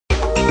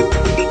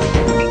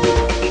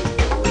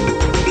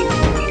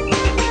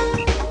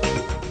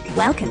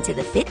Welcome to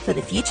the Fit for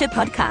the Future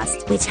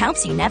podcast, which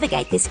helps you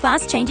navigate this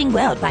fast-changing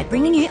world by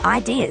bringing you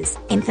ideas,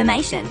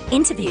 information,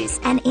 interviews,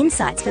 and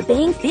insights for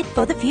being fit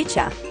for the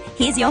future.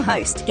 Here's your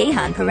host,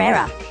 Gihan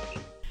Pereira.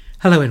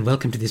 Hello and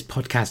welcome to this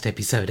podcast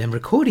episode. I'm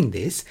recording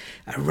this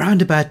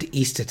around about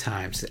Easter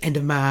times, end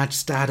of March,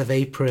 start of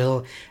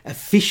April.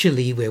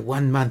 Officially, we're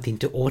 1 month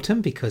into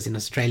autumn because in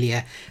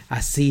Australia,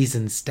 our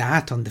seasons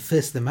start on the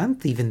first of the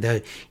month, even though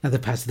in other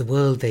parts of the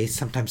world, they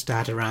sometimes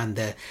start around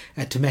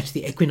to match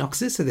the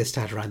equinoxes, so they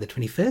start around the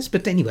 21st.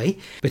 But anyway,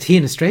 here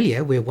in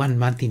Australia, we're 1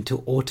 month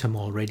into autumn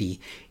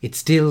already. It's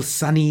still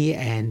sunny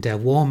and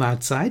warm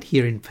outside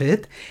here in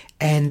Perth.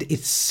 And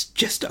it's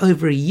just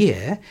over a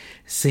year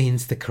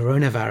since the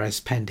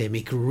coronavirus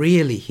pandemic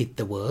really hit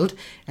the world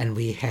and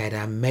we had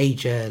our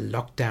major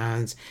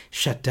lockdowns,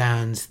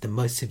 shutdowns, the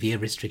most severe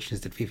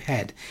restrictions that we've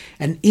had.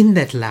 And in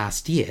that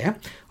last year,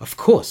 of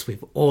course,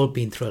 we've all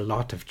been through a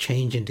lot of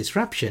change and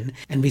disruption,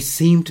 and we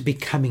seem to be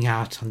coming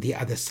out on the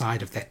other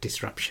side of that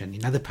disruption.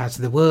 In other parts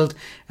of the world,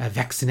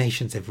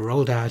 vaccinations have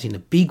rolled out in a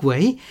big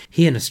way.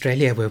 Here in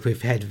Australia, where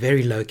we've had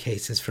very low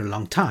cases for a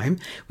long time,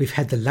 we've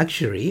had the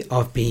luxury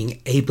of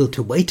being able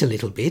to wait a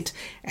little bit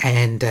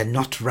and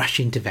not rush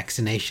into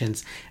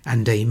vaccinations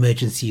under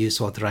emergency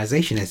use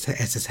authorization as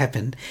has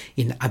happened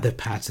in other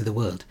parts of the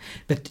world.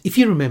 But if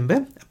you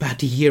remember,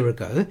 about a year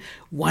ago,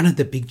 one of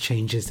the big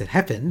changes that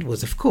happened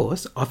was, of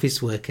course,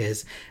 office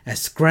workers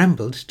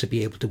scrambled to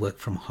be able to work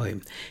from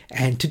home.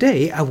 And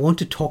today I want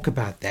to talk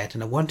about that,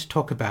 and I want to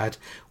talk about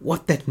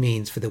what that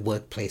means for the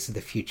workplace of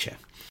the future.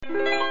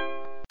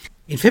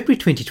 In February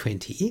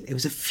 2020, it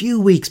was a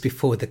few weeks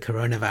before the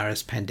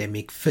coronavirus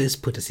pandemic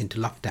first put us into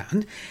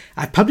lockdown,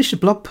 I published a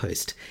blog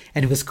post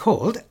and it was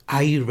called,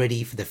 "Are You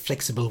Ready for the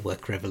Flexible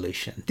Work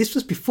Revolution?" This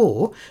was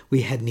before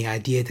we had any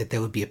idea that there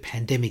would be a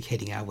pandemic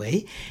heading our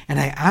way, and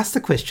I asked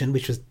the question,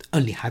 which was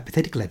only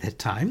hypothetical at that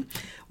time,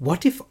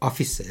 what if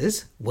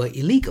offices were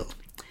illegal?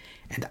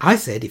 And I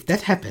said if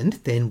that happened,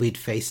 then we'd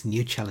face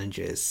new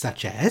challenges,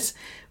 such as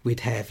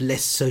we'd have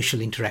less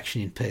social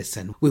interaction in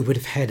person. We would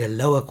have had a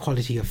lower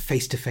quality of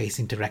face-to-face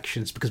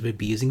interactions because we'd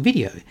be using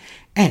video.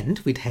 And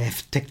we'd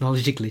have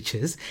technology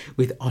glitches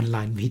with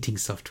online meeting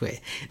software.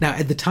 Now,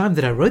 at the time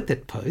that I wrote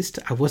that post,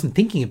 I wasn't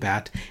thinking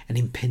about an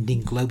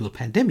impending global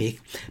pandemic,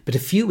 but a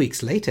few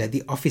weeks later,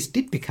 the office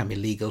did become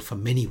illegal for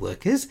many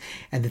workers,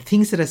 and the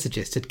things that I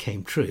suggested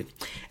came true.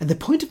 And the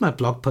point of my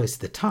blog post at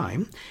the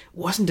time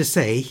wasn't to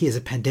say, here's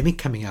a pandemic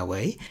coming our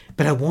way,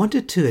 but I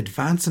wanted to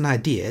advance an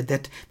idea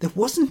that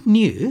wasn't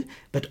new,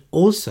 but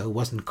also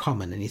wasn't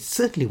common, and it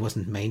certainly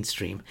wasn't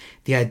mainstream.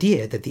 The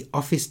idea that the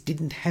office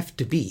didn't have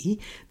to be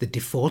the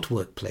default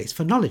workplace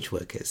for knowledge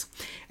workers.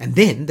 And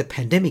then the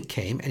pandemic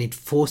came and it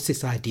forced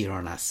this idea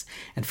on us.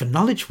 And for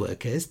knowledge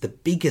workers, the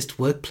biggest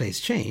workplace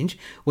change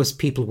was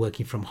people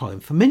working from home,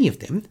 for many of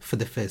them for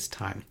the first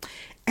time.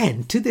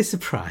 And to their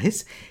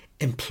surprise,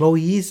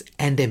 employees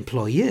and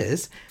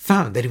employers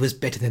found that it was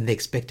better than they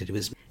expected.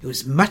 It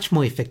was much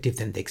more effective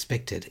than they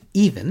expected,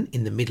 even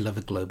in the middle of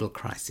a global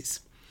crisis.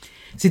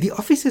 See, the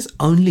office has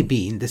only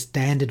been the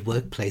standard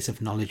workplace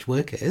of knowledge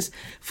workers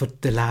for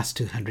the last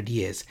 200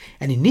 years.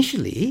 And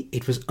initially,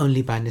 it was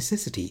only by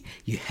necessity.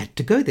 You had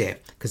to go there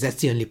because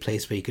that's the only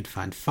place where you could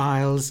find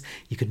files,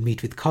 you could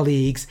meet with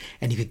colleagues,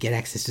 and you could get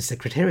access to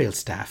secretarial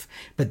staff.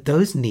 But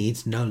those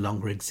needs no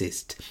longer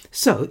exist.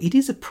 So it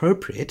is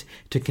appropriate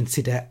to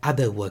consider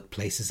other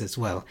workplaces as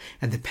well.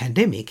 And the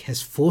pandemic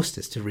has forced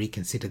us to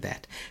reconsider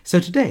that. So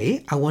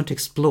today, I want to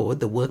explore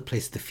the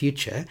workplace of the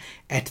future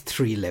at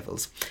 3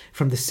 levels.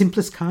 From the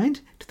simplest kind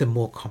to the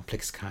more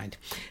complex kind.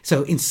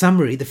 So in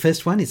summary, the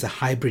first one is a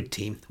hybrid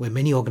team, where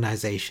many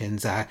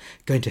organizations are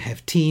going to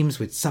have teams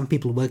with some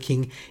people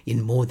working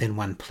in more than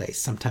one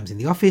place, sometimes in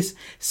the office,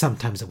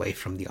 sometimes away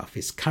from the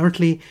office.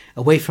 Currently,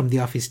 away from the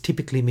office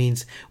typically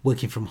means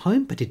working from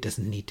home, but it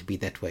doesn't need to be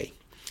that way.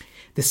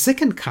 The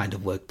second kind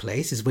of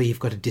workplace is where you've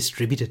got a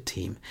distributed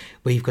team,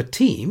 where you've got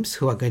teams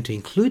who are going to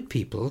include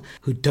people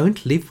who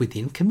don't live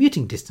within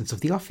commuting distance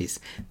of the office.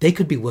 They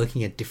could be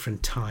working at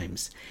different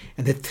times.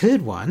 And the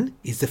third one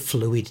is the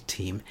fluid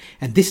team.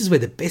 And this is where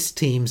the best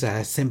teams are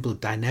assembled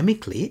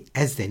dynamically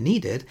as they're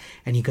needed,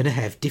 and you're going to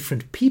have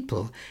different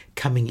people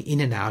coming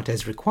in and out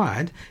as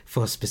required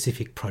for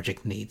specific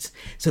project needs.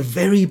 So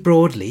very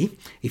broadly,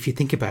 if you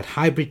think about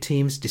hybrid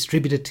teams,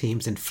 distributed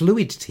teams, and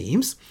fluid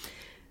teams,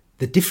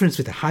 the difference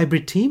with a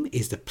hybrid team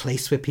is the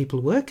place where people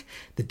work.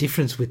 The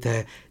difference with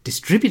a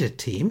distributed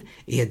team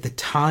is the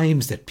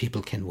times that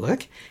people can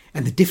work.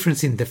 And the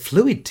difference in the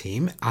fluid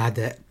team are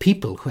the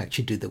people who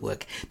actually do the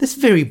work. That's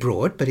very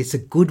broad, but it's a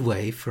good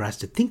way for us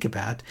to think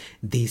about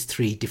these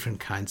 3 different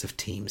kinds of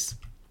teams.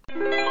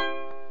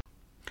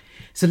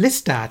 So let's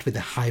start with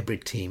a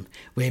hybrid team,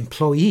 where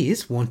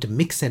employees want to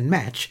mix and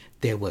match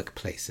their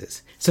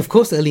workplaces. So of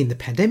course, early in the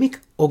pandemic,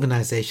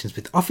 organizations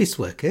with office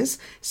workers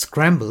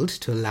scrambled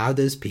to allow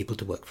those people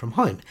to work from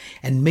home.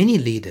 And many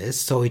leaders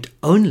saw it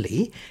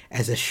only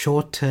as a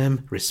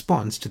short-term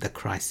response to the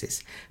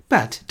crisis.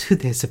 But to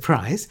their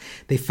surprise,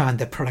 they found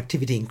that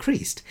productivity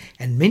increased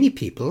and many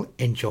people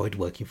enjoyed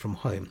working from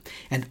home.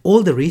 And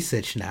all the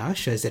research now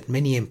shows that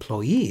many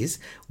employees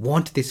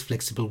want this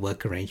flexible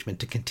work arrangement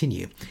to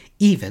continue,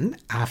 even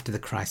after the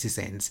crisis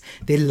ends.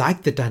 They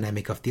like the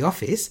dynamic of the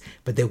office,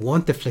 but they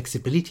want the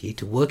flexibility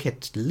to work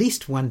at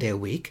least one day a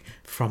week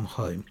from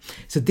home.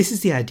 So this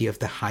is the idea of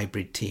the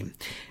hybrid team.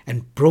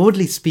 And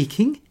broadly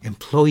speaking,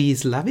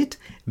 employees love it,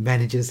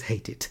 managers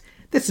hate it.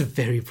 That's a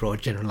very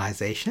broad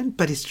generalization,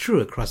 but it's true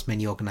across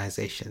many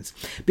organizations.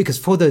 Because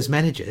for those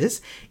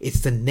managers,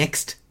 it's the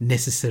next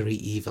necessary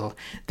evil.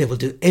 They will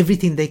do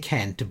everything they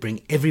can to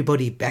bring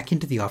everybody back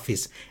into the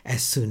office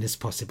as soon as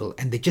possible,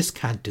 and they just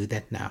can't do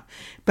that now.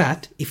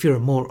 But if you're a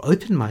more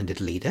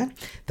open-minded leader,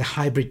 the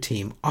hybrid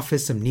team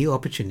offers some new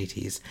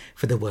opportunities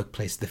for the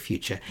workplace of the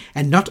future,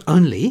 and not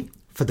only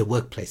for the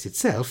workplace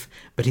itself,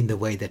 but in the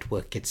way that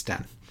work gets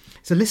done.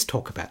 So let's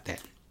talk about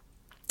that.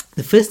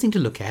 The first thing to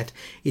look at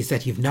is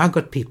that you've now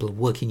got people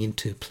working in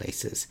two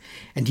places.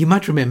 And you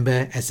might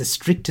remember, as the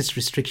strictest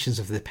restrictions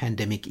of the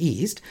pandemic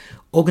eased,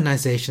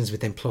 organizations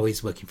with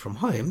employees working from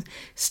home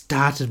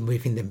started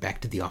moving them back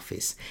to the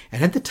office.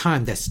 And at the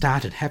time that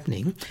started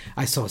happening,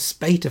 I saw a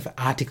spate of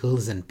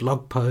articles and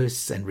blog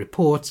posts and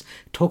reports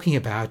talking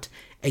about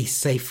a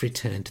safe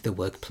return to the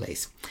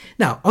workplace.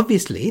 Now,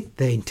 obviously,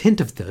 the intent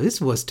of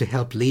those was to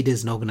help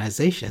leaders and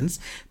organizations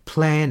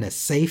plan a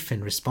safe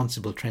and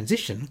responsible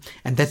transition,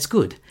 and that's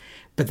good.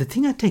 But the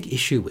thing I take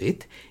issue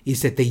with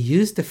is that they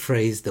use the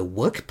phrase the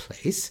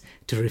workplace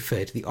to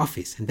refer to the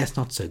office, and that's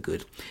not so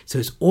good. So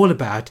it's all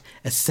about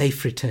a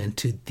safe return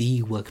to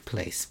the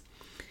workplace.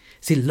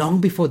 See, long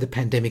before the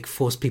pandemic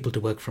forced people to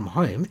work from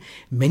home,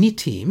 many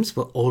teams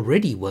were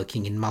already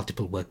working in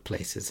multiple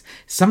workplaces,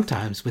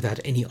 sometimes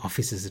without any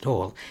offices at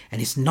all. And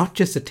it's not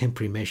just a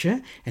temporary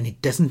measure, and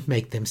it doesn't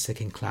make them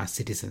second-class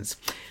citizens.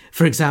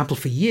 For example,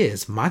 for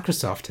years,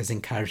 Microsoft has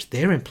encouraged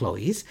their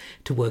employees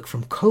to work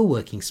from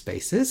co-working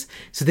spaces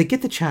so they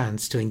get the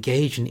chance to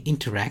engage and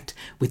interact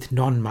with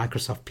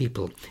non-Microsoft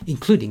people,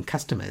 including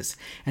customers.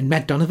 And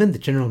Matt Donovan, the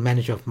general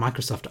manager of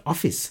Microsoft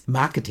Office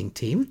marketing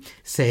team,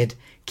 said,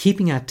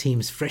 "Keeping our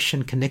teams fresh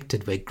and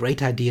connected where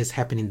great ideas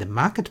happen in the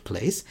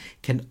marketplace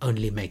can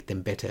only make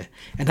them better."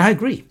 And I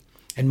agree.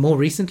 And more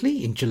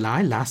recently, in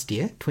July last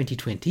year,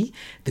 2020,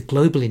 the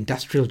global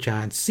industrial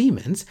giant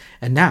Siemens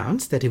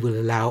announced that it will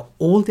allow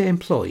all their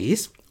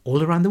employees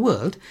all around the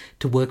world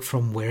to work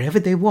from wherever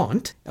they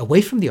want,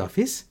 away from the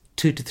office,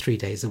 2 to 3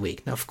 days a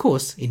week. Now, of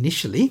course,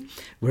 initially,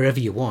 wherever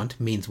you want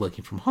means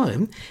working from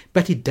home,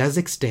 but it does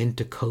extend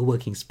to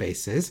co-working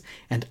spaces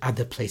and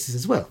other places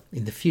as well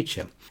in the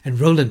future. And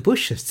Roland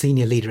Busch, a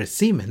senior leader at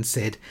Siemens,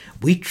 said,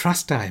 "We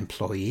trust our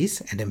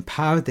employees and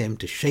empower them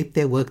to shape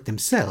their work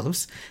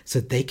themselves so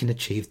they can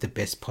achieve the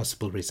best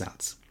possible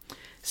results."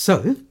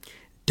 So,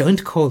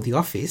 don't call the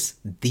office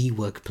the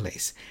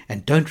workplace,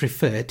 and don't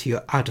refer to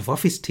your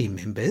out-of-office team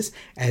members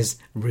as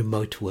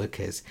remote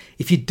workers.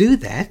 If you do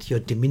that, you're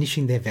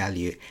diminishing their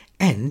value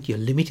and you're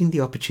limiting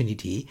the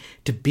opportunity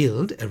to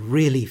build a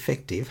really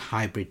effective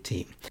hybrid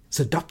team.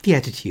 So adopt the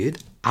attitude,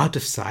 out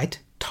of sight,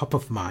 top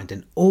of mind,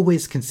 and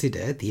always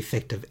consider the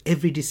effect of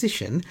every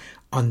decision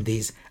on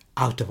these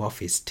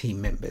out-of-office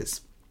team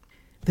members.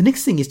 The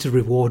next thing is to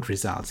reward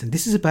results, and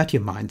this is about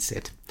your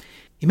mindset.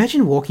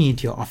 Imagine walking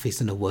into your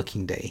office on a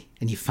working day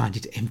and you find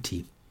it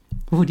empty.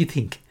 What do you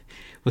think?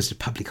 Was it a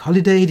public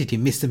holiday? Did you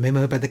miss the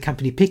memo about the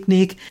company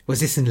picnic?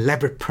 Was this an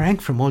elaborate prank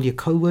from all your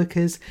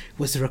co-workers?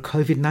 Was there a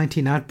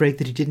COVID-19 outbreak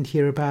that you didn't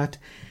hear about?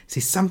 See,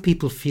 some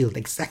people feel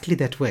exactly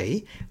that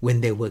way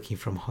when they're working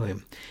from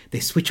home. They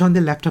switch on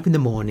their laptop in the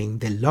morning,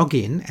 they log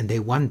in and they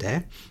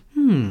wonder,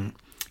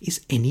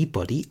 is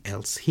anybody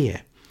else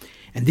here?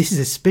 And this is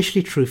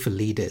especially true for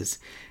leaders.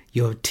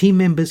 Your team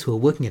members who are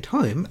working at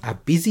home are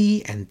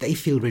busy and they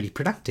feel really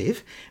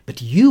productive, but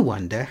you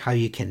wonder how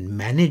you can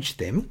manage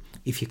them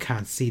if you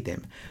can't see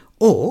them.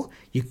 Or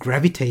you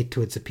gravitate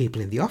towards the people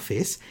in the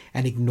office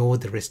and ignore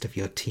the rest of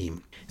your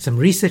team. Some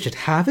research at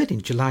Harvard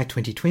in July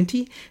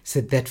 2020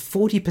 said that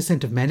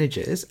 40% of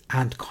managers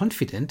aren't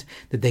confident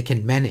that they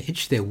can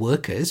manage their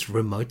workers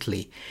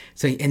remotely.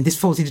 And this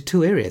falls into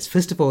two areas.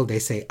 First of all, they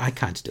say, I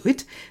can't do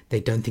it. They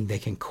don't think they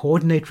can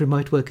coordinate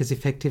remote workers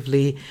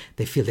effectively.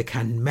 They feel they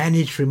can't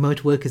manage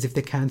remote workers if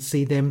they can't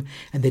see them.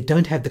 And they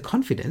don't have the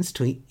confidence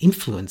to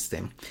influence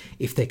them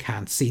if they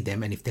can't see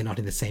them and if they're not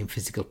in the same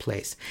physical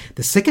place.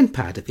 The second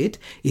part of it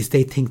is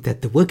they think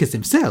that the workers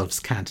themselves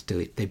can't do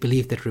it. They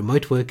believe that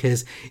remote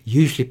workers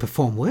usually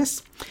perform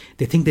worse.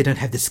 They think they don't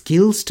have the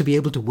skills to be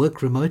able to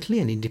work remotely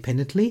and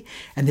independently,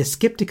 and they're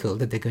skeptical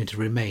that they're going to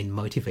remain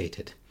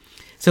motivated.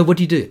 So what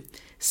do?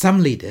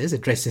 Some leaders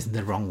address this in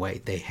the wrong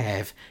way. They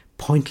have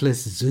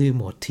pointless Zoom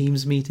or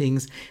Teams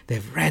meetings, they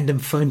have random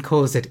phone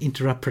calls that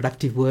interrupt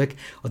productive work,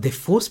 or they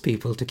force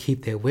people to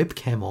keep their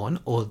webcam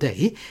on all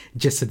day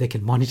just so they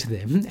can monitor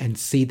them and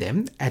see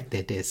them at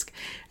their desk.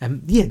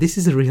 This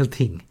is a real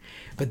thing.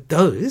 But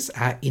those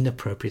are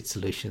inappropriate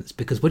solutions,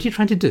 because what you're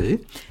trying to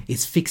do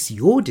is fix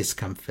your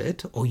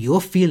discomfort or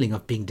your feeling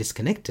of being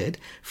disconnected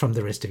from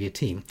the rest of your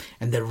team.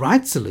 And the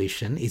right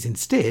solution is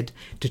instead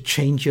to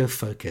change your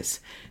focus.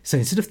 So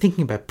instead of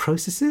thinking about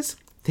processes,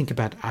 think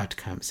about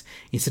outcomes.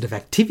 Instead of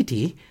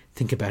activity,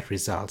 think about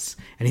results.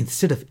 And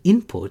instead of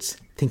inputs,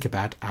 think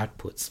about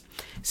outputs.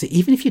 So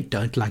even if you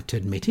don't like to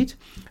admit it,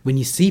 when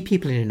you see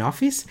people in an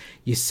office,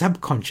 you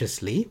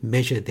subconsciously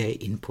measure their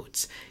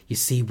inputs. You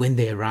see when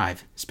they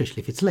arrive,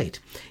 especially if it's late.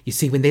 You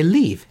see when they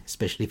leave,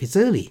 especially if it's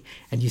early.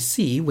 And you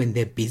see when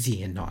they're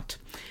busy and not.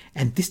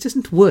 And this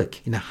doesn't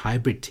work in a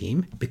hybrid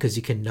team because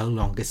you can no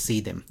longer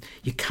see them.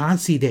 You can't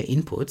see their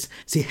inputs,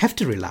 so you have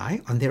to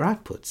rely on their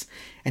outputs.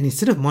 And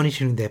instead of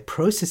monitoring their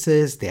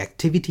processes, their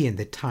activity, and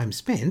their time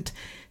spent,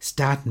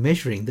 start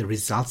measuring the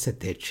results that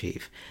they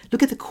achieve.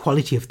 Look at the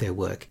quality of their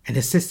work and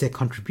assess their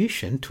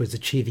contribution towards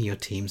achieving your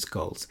team's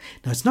goals.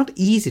 Now, it's not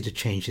easy to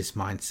change this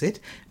mindset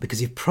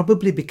because you've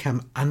probably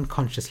become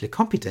unconsciously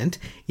competent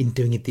in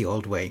doing it the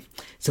old way.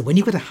 So when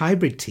you've got a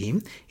hybrid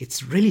team,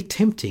 it's really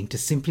tempting to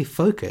simply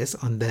focus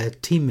on the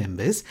team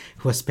members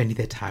who are spending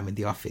their time in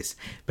the office.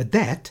 But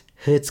that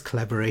hurts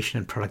collaboration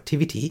and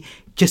productivity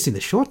just in the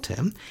short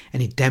term,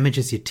 and it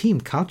damages your team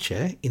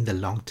culture in the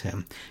long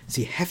term.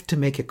 So you have to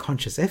make a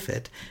conscious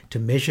effort to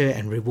measure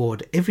and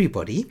reward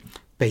everybody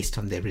based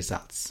on their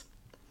results.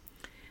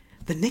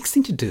 The next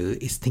thing to do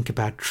is think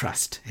about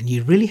trust, and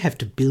you really have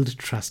to build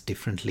trust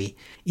differently.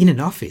 In an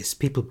office,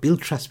 people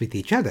build trust with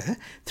each other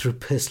through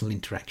personal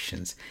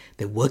interactions.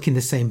 They work in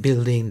the same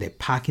building, they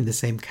park in the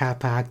same car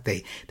park,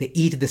 they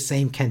eat at the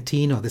same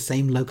canteen or the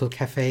same local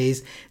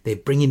cafes, they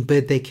bring in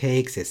birthday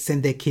cakes, they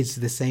send their kids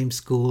to the same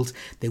schools,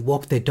 they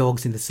walk their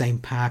dogs in the same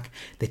park,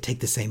 they take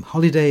the same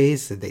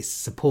holidays, they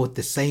support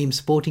the same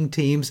sporting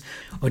teams,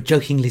 or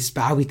jokingly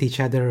spar with each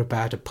other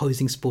about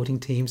opposing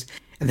sporting teams.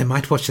 And they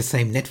might watch the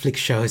same Netflix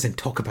shows and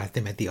talk about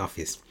them at the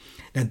office.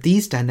 Now,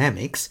 these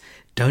dynamics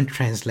don't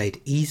translate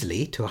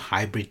easily to a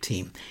hybrid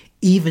team,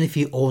 even if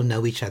you all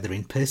know each other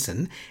in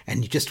person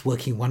and you're just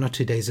working 1 or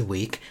 2 days a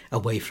week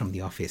away from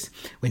the office.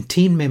 When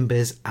team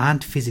members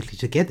aren't physically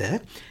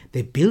together,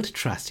 they build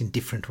trust in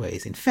different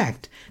ways. In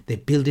fact, they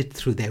build it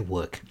through their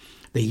work.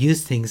 They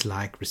use things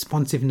like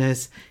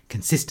responsiveness,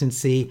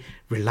 consistency,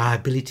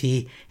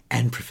 reliability,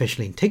 and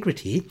professional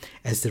integrity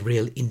as the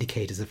real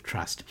indicators of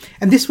trust.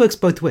 And this works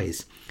both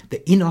ways.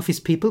 The in-office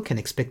people can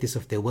expect this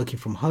of their working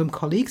from home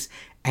colleagues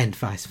and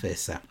vice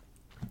versa.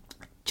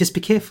 Just be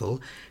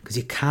careful, because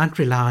you can't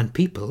rely on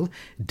people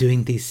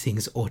doing these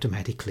things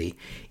automatically.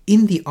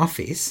 In the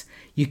office,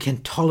 you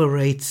can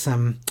tolerate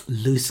some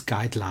loose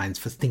guidelines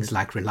for things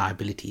like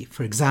reliability.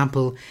 For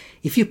example,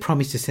 if you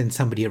promise to send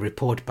somebody a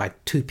report by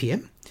 2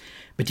 p.m.,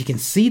 but you can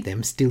see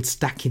them still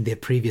stuck in their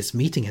previous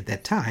meeting at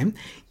that time,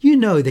 you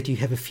know that you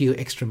have a few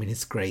extra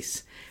minutes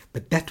grace.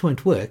 But that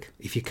won't work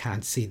if you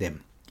can't see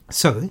them.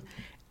 So,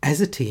 as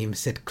a team,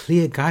 set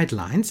clear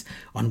guidelines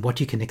on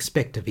what you can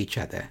expect of each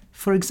other.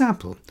 For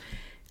example,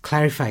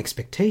 clarify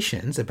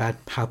expectations about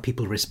how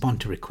people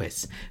respond to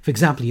requests. For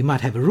example, you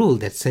might have a rule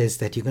that says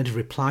that you're going to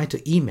reply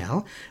to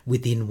email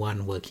within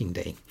 1 working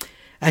day.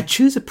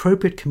 Choose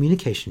appropriate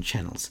communication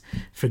channels.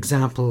 For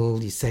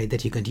example, you say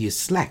that you're going to use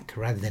Slack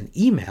rather than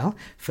email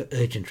for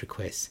urgent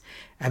requests.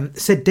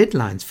 Set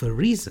deadlines for a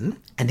reason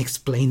and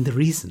explain the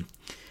reason.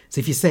 So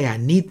if you say, I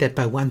need that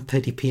by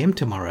 1:30 p.m.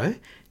 tomorrow,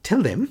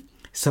 tell them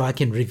so I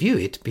can review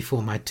it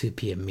before my 2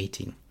 p.m.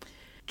 meeting.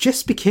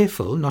 Just be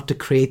careful not to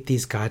create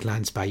these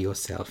guidelines by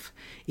yourself.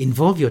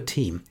 Involve your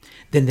team.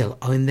 Then they'll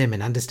own them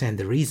and understand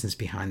the reasons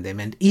behind them.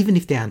 And even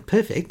if they aren't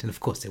perfect, and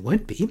of course they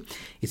won't be,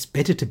 it's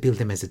better to build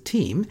them as a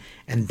team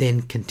and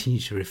then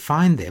continue to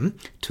refine them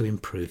to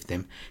improve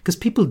them. Because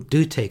people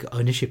do take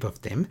ownership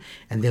of them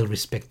and they'll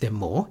respect them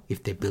more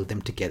if they build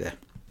them together.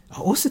 I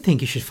also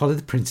think you should follow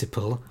the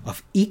principle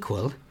of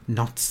equal,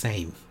 not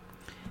same.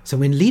 So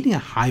when leading a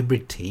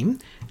hybrid team,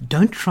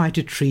 don't try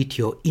to treat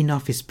your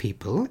in-office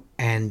people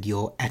and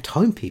your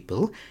at-home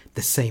people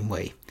the same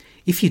way.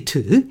 If you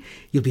do,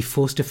 you'll be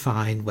forced to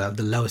find,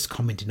 the lowest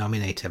common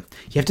denominator.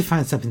 You have to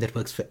find something that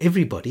works for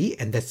everybody,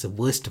 and that's the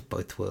worst of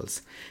both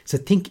worlds. So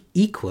think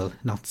equal,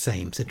 not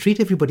same. So treat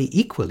everybody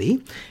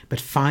equally,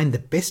 but find the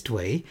best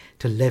way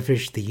to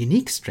leverage the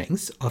unique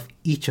strengths of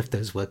each of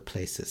those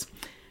workplaces.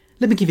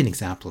 Let me give you an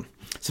example.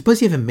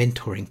 Suppose you have a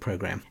mentoring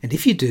program, and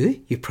if you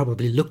do, you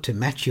probably look to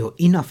match your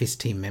in-office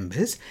team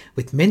members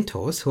with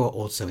mentors who are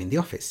also in the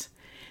office.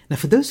 Now,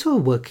 for those who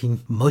are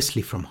working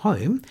mostly from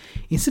home,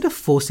 instead of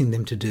forcing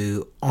them to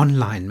do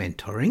online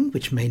mentoring,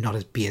 which may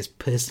not be as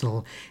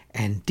personal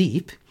and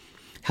deep,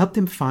 help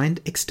them find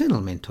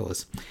external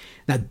mentors.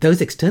 Now, those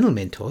external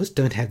mentors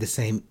don't have the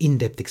same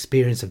in-depth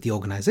experience of the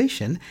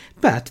organization,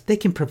 but they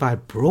can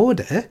provide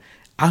broader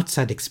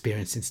outside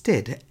experience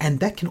instead, and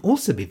that can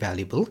also be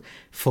valuable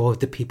for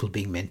the people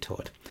being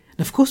mentored.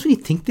 And of course, when you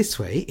think this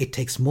way, it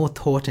takes more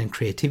thought and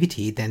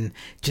creativity than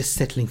just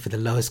settling for the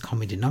lowest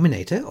common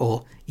denominator,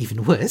 or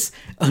even worse,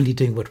 only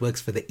doing what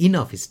works for the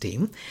in-office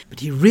team.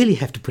 But you really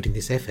have to put in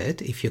this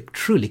effort if you're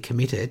truly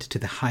committed to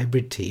the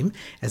hybrid team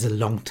as a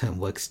long-term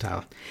work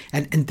style.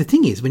 And the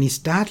thing is, when you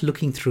start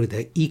looking through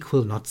the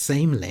equal, not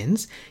same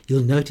lens,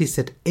 you'll notice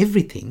that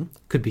everything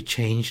could be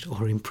changed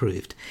or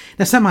improved.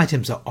 Now, some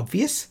items are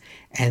obvious,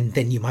 and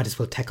then you might as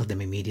well tackle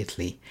them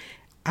immediately.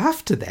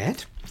 After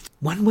that,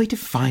 one way to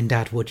find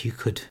out what you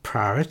could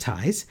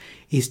prioritize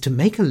is to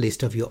make a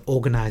list of your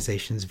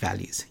organization's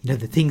values. You know,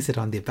 the things that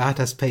are on the About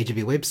Us page of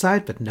your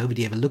website, but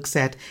nobody ever looks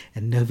at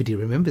and nobody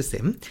remembers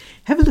them.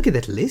 Have a look at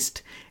that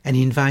list and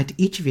invite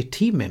each of your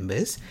team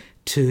members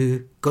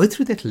to go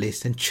through that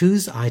list and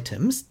choose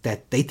items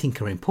that they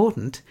think are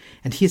important.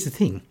 And here's the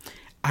thing.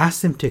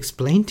 Ask them to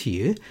explain to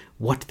you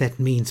what that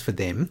means for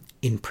them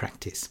in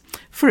practice.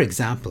 For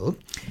example,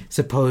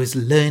 suppose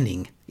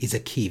learning is a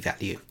key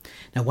value.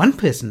 Now, one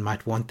person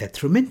might want that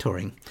through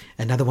mentoring,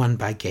 another one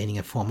by gaining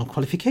a formal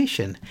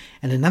qualification,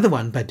 and another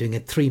one by doing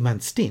a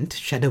 3-month stint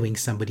shadowing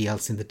somebody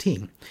else in the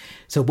team.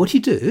 So what you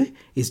do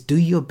is do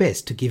your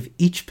best to give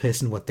each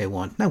person what they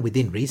want, now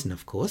within reason,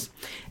 of course.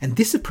 And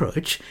this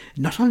approach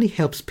not only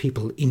helps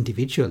people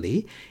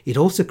individually, it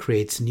also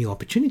creates new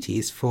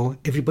opportunities for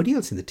everybody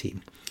else in the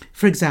team.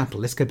 For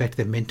example, let's go back to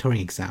the mentoring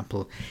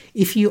example.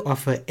 If you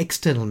offer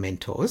external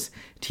mentors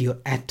to your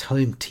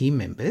at-home team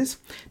members,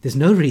 there's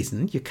no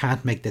reason you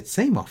can't make that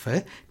same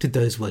offer to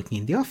those working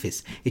in the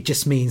office. It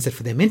just means that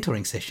for their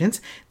mentoring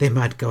sessions, they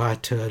might go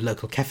out to a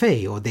local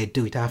cafe or they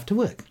do it after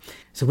work.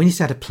 So when you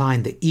start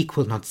applying the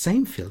equal, not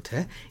same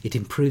filter, it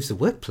improves the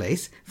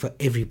workplace for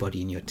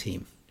everybody in your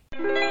team.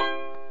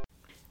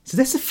 So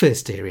that's the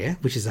first area,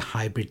 which is a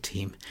hybrid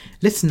team.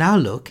 Let's now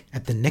look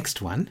at the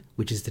next one,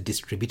 which is the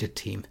distributed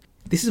team.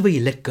 This is where you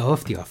let go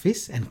of the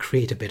office and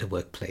create a better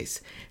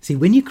workplace. See,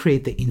 when you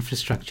create the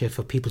infrastructure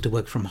for people to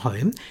work from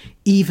home,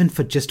 even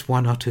for just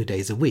 1 or 2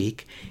 days a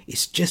week,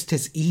 it's just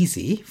as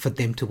easy for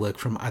them to work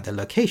from other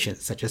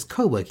locations, such as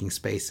co-working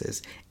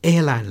spaces,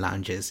 airline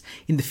lounges,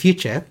 in the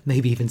future,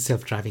 maybe even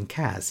self-driving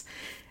cars.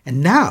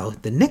 And now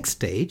the next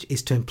stage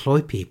is to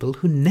employ people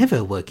who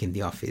never work in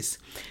the office.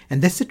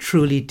 And that's a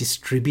truly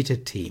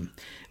distributed team,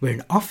 where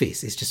an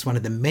office is just one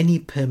of the many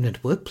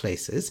permanent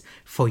workplaces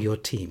for your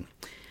team.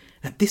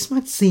 Now, this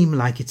might seem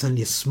like it's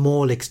only a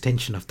small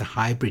extension of the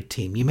hybrid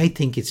team. You may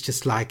think it's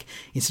just like,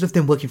 instead of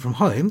them working from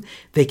home,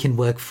 they can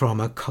work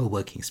from a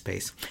co-working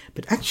space.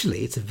 But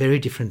actually, it's a very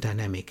different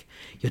dynamic.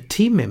 Your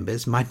team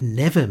members might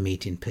never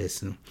meet in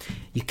person.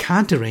 You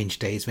can't arrange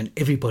days when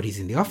everybody's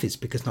in the office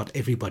because not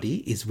everybody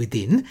is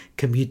within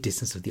commute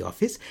distance of the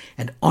office,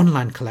 and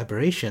online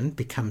collaboration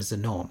becomes the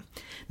norm.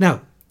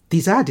 Now,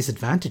 these are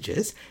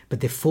disadvantages, but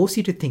they force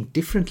you to think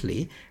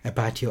differently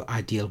about your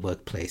ideal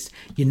workplace.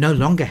 You no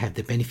longer have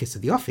the benefits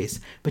of the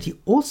office, but you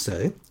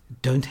also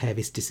don't have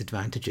its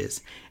disadvantages.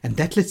 And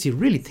that lets you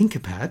really think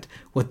about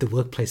what the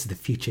workplace of the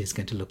future is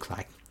going to look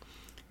like.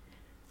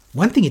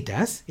 One thing it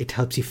does, it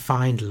helps you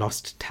find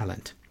lost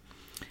talent.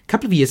 A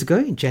couple of years ago,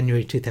 in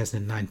January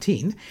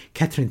 2019,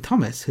 Catherine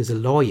Thomas, who's a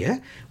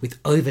lawyer with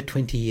over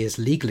 20 years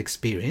legal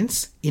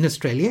experience in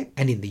Australia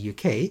and in the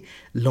UK,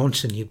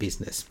 launched a new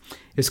business.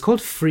 It was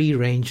called Free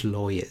Range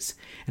Lawyers.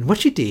 And what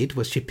she did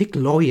was she picked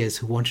lawyers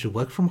who wanted to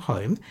work from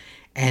home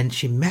and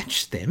she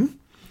matched them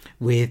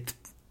with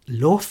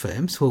law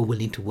firms who are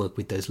willing to work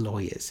with those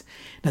lawyers.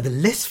 Now, the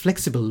less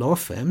flexible law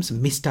firms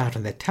missed out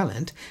on their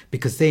talent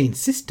because they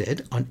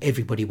insisted on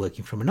everybody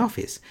working from an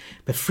office.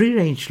 But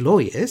free-range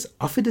lawyers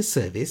offered a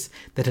service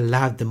that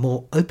allowed the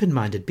more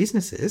open-minded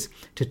businesses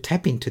to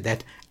tap into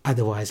that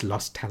otherwise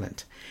lost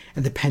talent.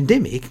 And the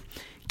pandemic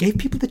gave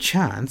people the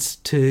chance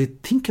to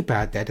think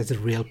about that as a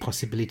real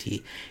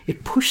possibility.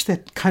 It pushed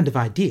that kind of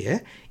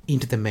idea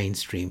into the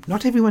mainstream.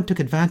 Not everyone took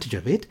advantage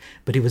of it,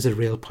 but it was a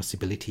real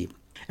possibility.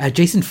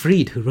 Jason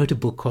Fried, who wrote a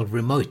book called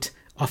Remote,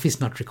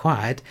 Office Not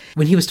Required,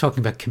 when he was talking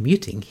about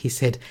commuting, he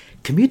said,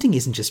 commuting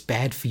isn't just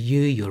bad for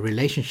you, your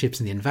relationships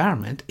and the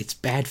environment, it's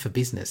bad for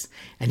business.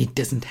 And it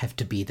doesn't have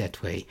to be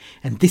that way.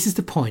 And this is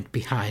the point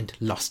behind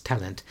lost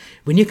talent.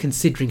 When you're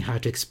considering how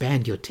to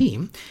expand your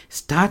team,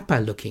 start by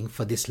looking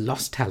for this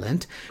lost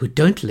talent who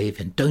don't live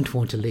and don't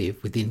want to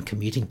live within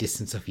commuting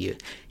distance of you.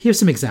 Here are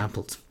some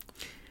examples.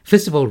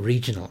 First of all,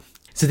 regional.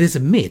 So there's a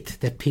myth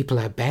that people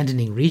are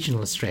abandoning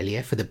regional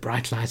Australia for the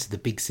bright lights of the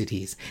big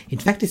cities. In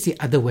fact, it's the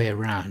other way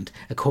around,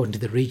 according to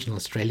the Regional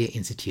Australia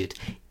Institute.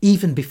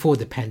 Even before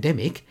the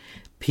pandemic,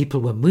 people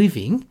were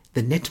moving.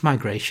 The net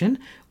migration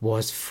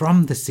was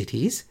from the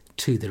cities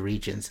to the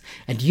regions.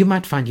 And you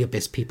might find your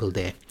best people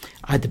there,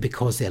 either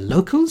because they're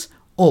locals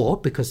or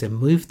because they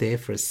moved there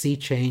for a sea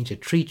change, a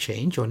tree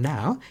change, or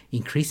now,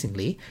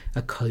 increasingly,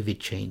 a COVID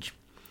change.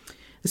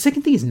 The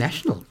second thing is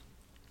national.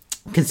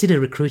 Consider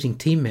recruiting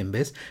team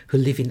members who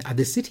live in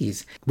other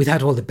cities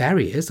without all the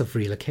barriers of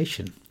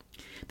relocation.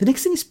 The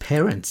next thing is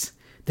parents.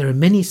 There are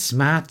many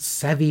smart,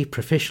 savvy,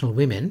 professional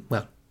women,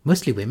 well,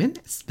 mostly women,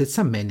 but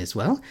some men as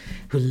well,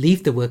 who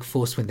leave the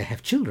workforce when they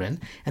have children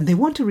and they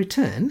want to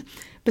return,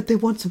 but they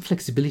want some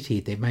flexibility.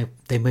 They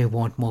may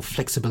want more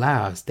flexible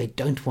hours. They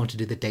don't want to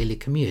do the daily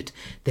commute.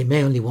 They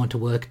may only want to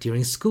work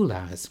during school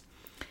hours.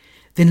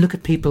 Then look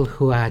at people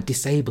who are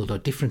disabled or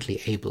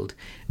differently abled.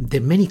 There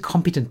are many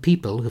competent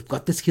people who've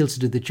got the skills to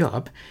do the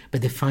job,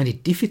 but they find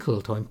it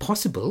difficult or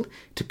impossible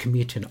to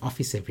commute to an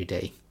office every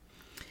day.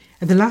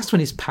 And the last one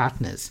is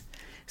partners.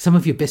 Some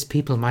of your best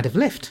people might have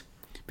left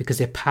because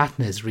their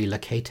partners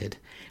relocated.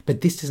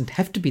 But this doesn't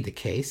have to be the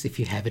case if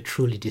you have a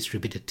truly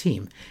distributed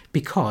team,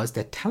 because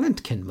their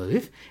talent can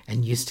move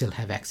and you still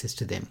have access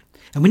to them.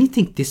 And when you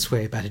think this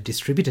way about a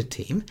distributed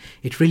team,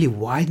 it really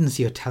widens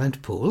your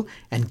talent pool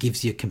and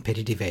gives you a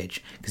competitive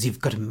edge because you've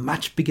got a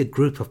much bigger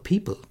group of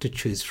people to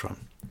choose from.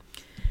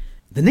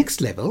 The next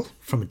level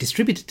from a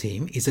distributed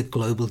team is a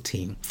global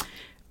team.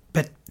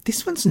 But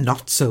this one's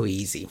not so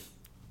easy.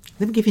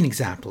 Let me give you an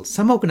example.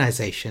 Some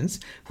organizations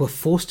who are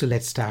forced to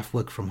let staff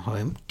work from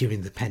home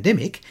during the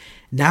pandemic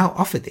now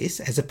offer this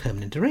as a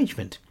permanent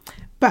arrangement.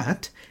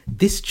 But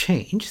this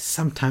change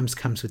sometimes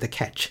comes with a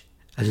catch,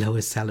 a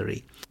lower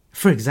salary.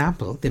 For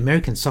example, the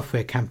American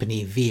software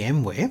company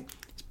VMware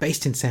is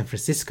based in San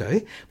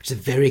Francisco, which is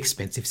a very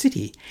expensive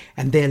city,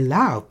 and they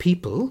allow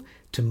people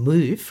to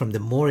move from the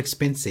more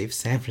expensive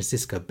San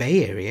Francisco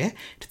Bay Area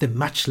to the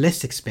much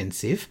less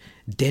expensive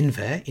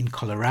Denver in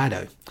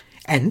Colorado.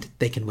 And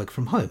they can work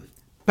from home.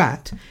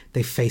 But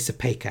they face a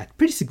pay cut,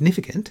 pretty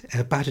significant,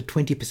 about a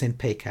 20%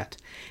 pay cut.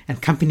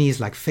 And companies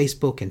like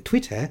Facebook and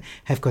Twitter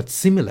have got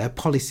similar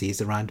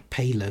policies around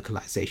pay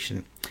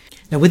localization.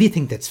 Now, whether you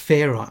think that's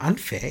fair or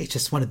unfair, it's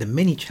just one of the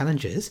many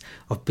challenges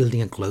of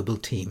building a global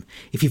team.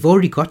 If you've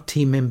already got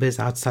team members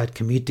outside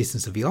commute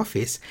distance of your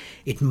office,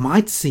 it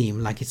might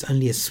seem like it's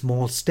only a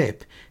small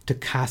step to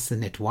cast the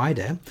net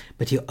wider,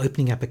 but you're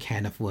opening up a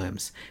can of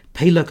worms.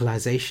 Pay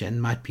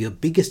localization might be your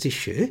biggest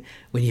issue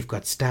when you've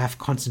got staff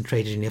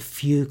concentrated in a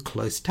few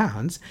close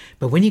towns,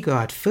 but when you go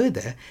out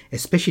further,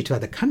 especially to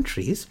other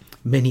countries,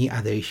 many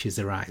other issues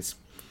arise.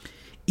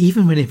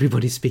 Even when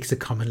everybody speaks a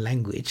common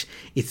language,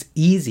 it's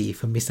easy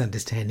for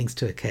misunderstandings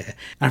to occur.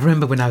 I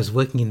remember when I was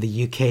working in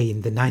the UK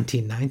in the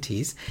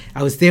 1990s,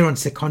 I was there on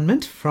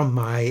secondment from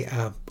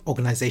my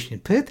organisation in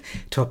Perth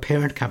to a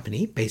parent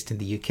company based in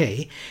the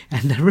UK.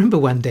 And I remember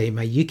one day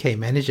my UK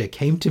manager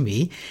came to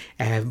me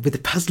with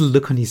a puzzled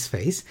look on his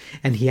face,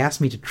 and he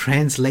asked me to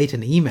translate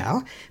an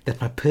email that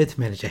my Perth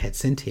manager had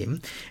sent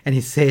him. And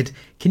he said,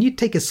 "Can you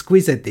take a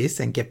squiz at this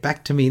and get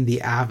back to me in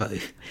the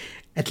Arvo?"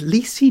 At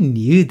least he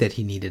knew that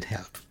he needed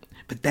help.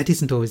 But that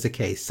isn't always the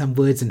case. Some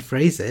words and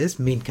phrases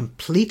mean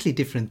completely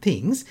different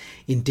things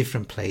in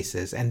different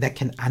places, and that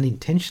can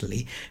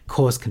unintentionally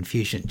cause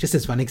confusion. Just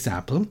as one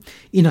example,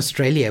 in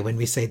Australia, when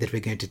we say that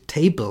we're going to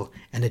table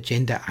an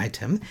agenda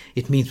item,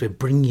 it means we're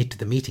bringing it to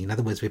the meeting. In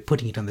other words, we're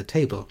putting it on the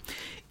table.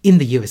 In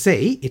the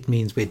USA, it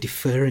means we're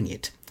deferring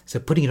it. So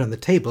putting it on the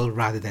table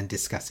rather than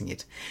discussing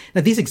it.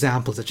 Now, these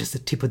examples are just the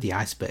tip of the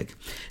iceberg.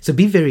 So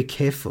be very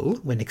careful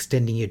when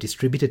extending your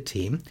distributed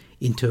team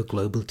into a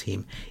global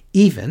team,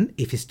 even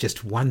if it's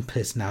just one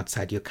person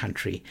outside your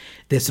country.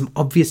 There's some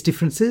obvious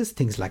differences,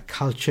 things like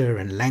culture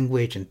and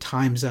language and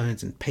time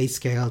zones and pay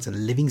scales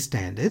and living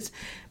standards,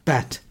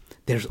 but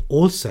there's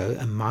also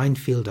a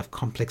minefield of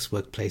complex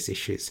workplace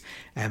issues,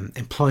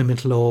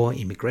 employment law,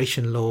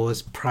 immigration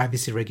laws,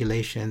 privacy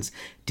regulations,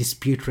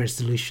 dispute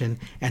resolution,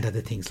 and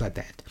other things like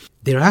that.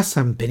 There are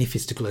some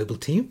benefits to global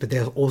team, but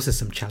there are also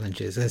some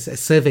challenges. As a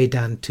survey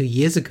done 2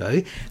 years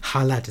ago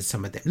highlighted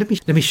some of them.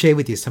 Let me share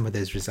with you some of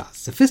those results.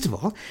 So first of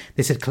all,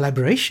 they said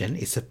collaboration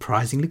is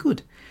surprisingly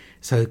good.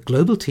 So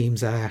global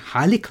teams are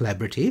highly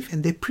collaborative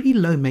and they're pretty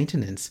low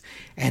maintenance.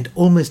 And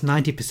almost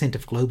 90%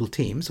 of global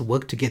teams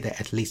work together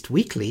at least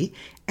weekly,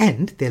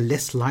 and they're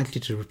less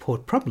likely to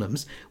report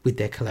problems with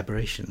their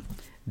collaboration.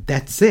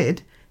 That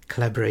said,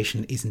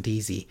 collaboration isn't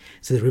easy.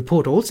 So the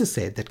report also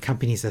said that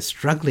companies are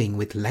struggling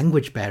with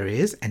language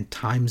barriers and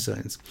time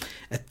zones.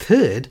 A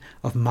third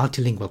of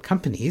multilingual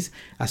companies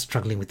are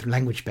struggling with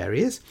language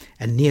barriers,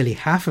 and nearly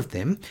half of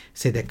them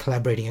say that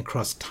collaborating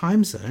across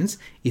time zones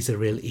is a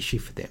real issue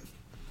for them.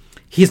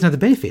 Here's another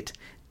benefit.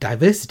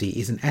 Diversity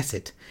is an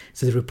asset.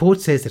 So the report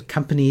says that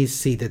companies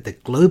see that the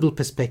global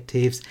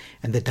perspectives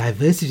and the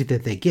diversity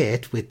that they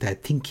get with their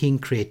thinking,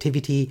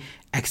 creativity,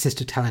 access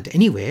to talent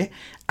anywhere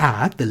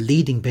are the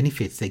leading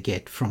benefits they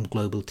get from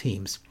global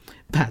teams.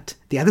 But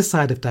the other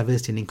side of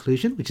diversity and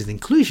inclusion, which is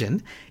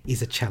inclusion,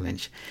 is a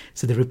challenge.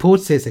 So the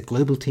report says that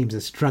global teams are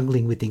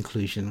struggling with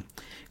inclusion.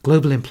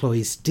 Global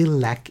employees still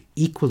lack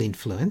equal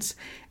influence,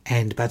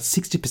 and about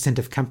 60%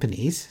 of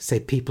companies say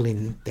people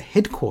in the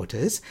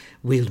headquarters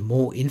wield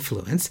more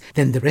influence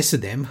than the rest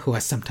of them, who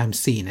are sometimes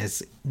seen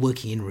as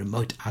working in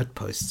remote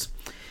outposts.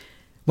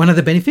 One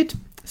other benefit,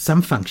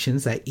 some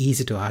functions are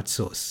easy to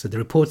outsource. So the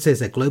report says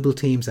that global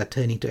teams are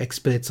turning to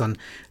experts on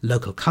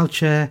local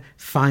culture,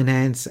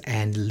 finance,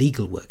 and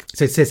legal work.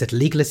 So it says that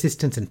legal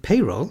assistance and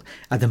payroll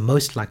are the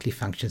most likely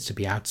functions to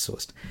be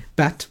outsourced.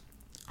 But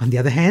On the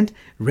other hand,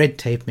 red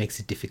tape makes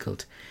it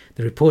difficult.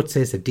 The report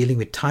says that dealing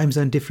with time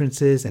zone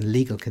differences and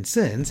legal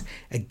concerns,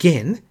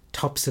 again,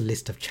 tops the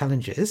list of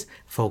challenges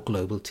for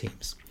global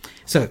teams.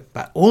 So,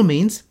 by all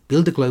means,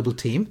 build a global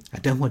team. I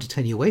don't want to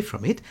turn you away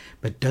from it,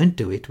 but don't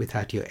do it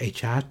without your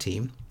HR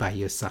team by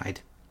your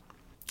side.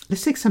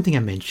 Let's take something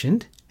I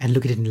mentioned and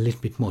look at it in a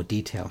little bit more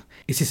detail.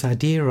 It's this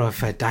idea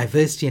of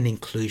diversity and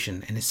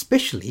inclusion, and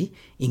especially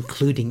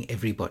including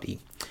everybody.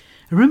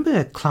 I remember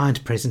a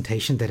client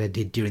presentation that I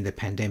did during the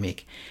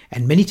pandemic,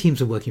 and many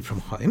teams were working from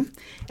home.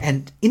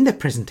 And in that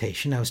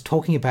presentation, I was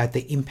talking about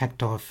the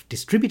impact of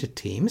distributed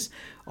teams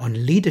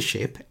on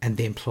leadership and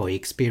the employee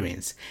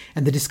experience.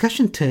 And the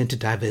discussion turned to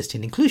diversity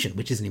and inclusion,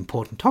 which is an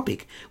important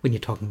topic when you're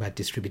talking about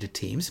distributed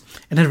teams.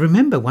 And I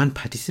remember one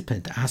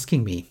participant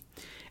asking me,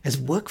 as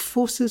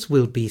workforces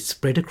will be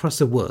spread across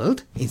the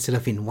world instead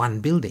of in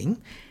one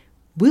building,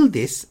 will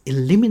this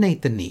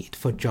eliminate the need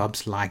for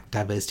jobs like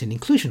diversity and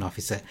inclusion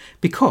officer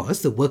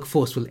because the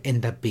workforce will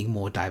end up being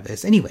more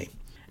diverse anyway?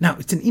 Now,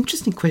 it's an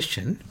interesting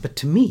question, but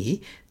to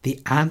me, the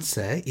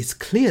answer is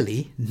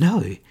clearly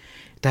no.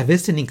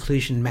 Diversity and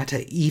inclusion matter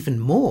even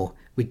more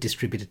with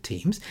distributed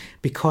teams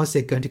because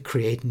they're going to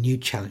create new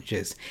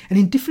challenges and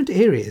in different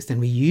areas than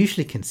we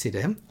usually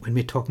consider when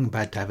we're talking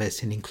about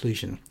diversity and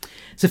inclusion.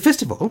 So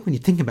first of all, when you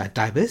think about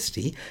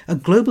diversity, a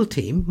global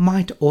team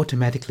might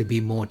automatically be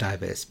more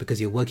diverse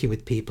because you're working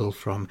with people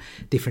from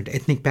different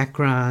ethnic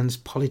backgrounds,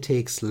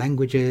 politics,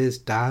 languages,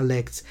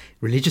 dialects,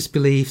 religious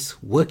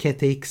beliefs, work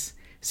ethics,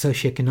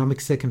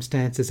 socioeconomic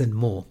circumstances, and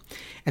more.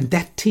 And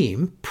that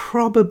team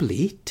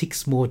probably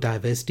ticks more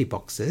diversity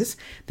boxes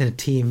than a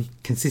team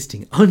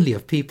consisting only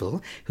of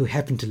people who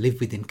happen to live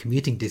within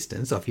commuting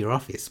distance of your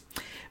office.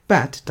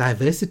 But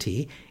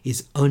diversity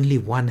is only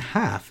one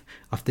half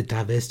of the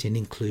diversity and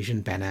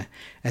inclusion banner.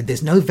 And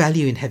there's no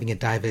value in having a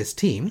diverse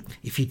team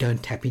if you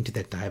don't tap into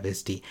that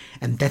diversity.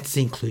 And that's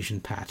the inclusion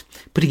part.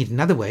 Putting it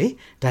another way,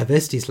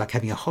 diversity is like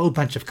having a whole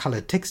bunch of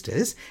colored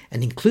textures,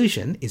 and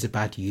inclusion is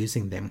about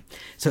using them.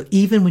 So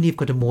even when you've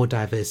got a more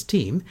diverse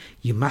team,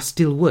 you must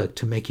still work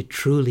to make it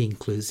truly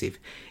inclusive.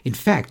 In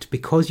fact,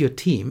 because your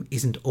team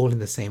isn't all in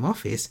the same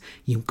office,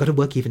 you've got to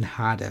work even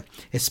harder,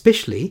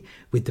 especially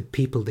with the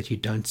people that you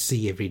don't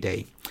see every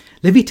day.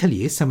 Let me tell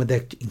you some of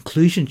the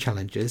inclusion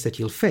challenges that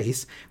you'll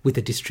face with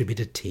a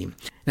distributed team.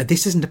 Now,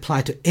 this doesn't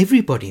apply to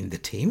everybody in the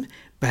team,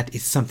 but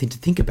it's something to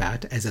think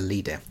about as a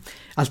leader.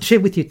 I'll share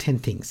with you 10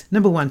 things.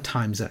 Number 1,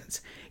 time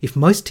zones. If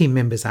most team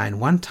members are in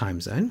one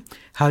time zone,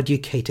 how do you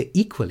cater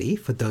equally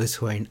for those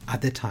who are in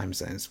other time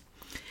zones?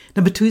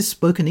 Number 2 is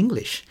spoken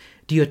English.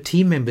 Do your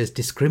team members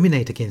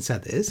discriminate against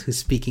others who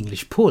speak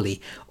English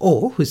poorly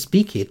or who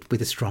speak it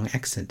with a strong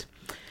accent?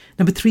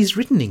 Number 3 is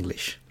written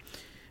English.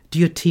 Do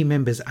your team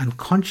members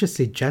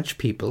unconsciously judge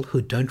people who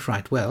don't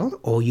write well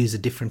or use a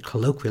different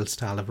colloquial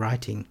style of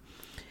writing?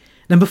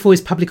 Number 4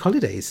 is public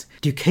holidays.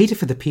 Do you cater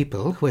for the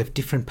people who have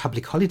different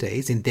public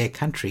holidays in their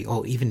country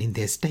or even in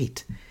their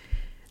state?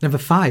 Number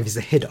 5 is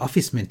the head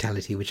office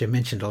mentality, which I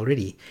mentioned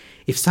already.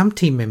 If some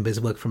team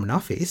members work from an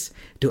office,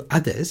 do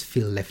others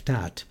feel left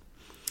out?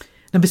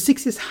 Number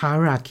 6 is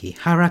hierarchy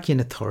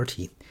and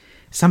authority.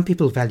 Some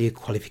people value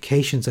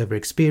qualifications over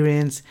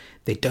experience,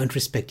 they don't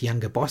respect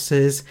younger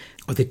bosses,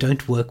 or they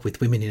don't work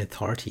with women in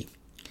authority.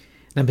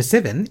 Number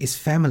 7 is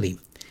family.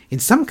 In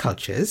some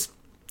cultures,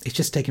 it's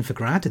just taken for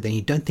granted and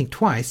you don't think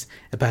twice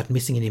about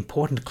missing an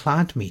important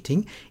client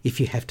meeting if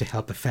you have to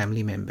help a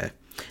family member.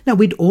 Now,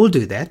 we'd all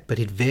do that, but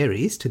it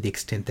varies to the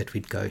extent that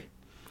we'd go.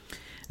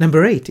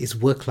 Number 8 is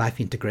work-life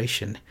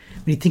integration.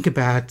 When you think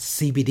about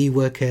CBD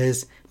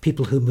workers,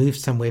 people who move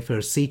somewhere for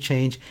a sea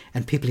change,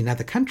 and people in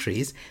other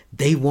countries,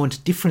 they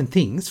want different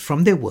things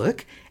from their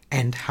work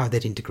and how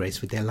that integrates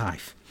with their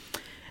life.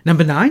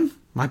 Number 9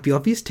 might be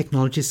obvious,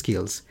 technology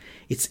skills.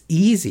 It's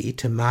easy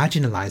to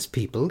marginalize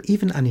people,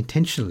 even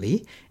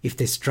unintentionally, if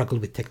they struggle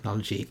with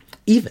technology,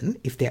 even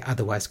if they're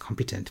otherwise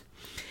competent.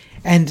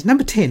 And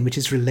number 10, which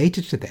is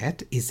related to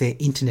that, is their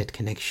internet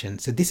connection.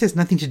 So this has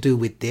nothing to do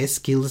with their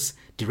skills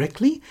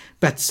directly,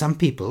 but some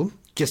people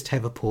just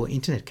have a poor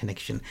internet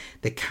connection.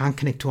 They can't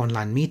connect to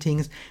online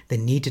meetings. They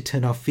need to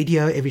turn off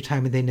video every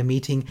time they're in a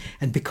meeting.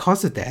 And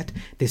because of that,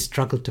 they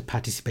struggle to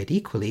participate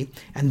equally.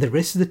 And the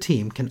rest of the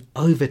team can,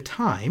 over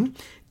time,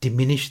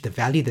 diminish the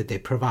value that they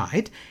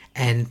provide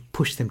and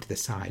push them to the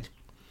side.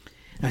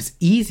 Now, it's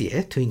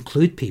easier to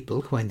include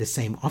people who are in the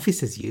same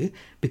office as you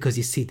because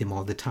you see them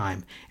all the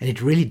time. And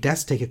it really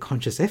does take a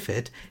conscious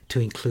effort to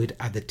include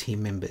other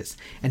team members.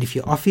 And if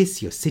your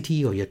office, your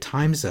city, or your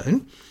time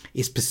zone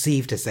is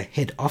perceived as a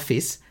head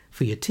office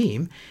for your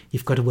team,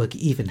 you've got to work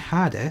even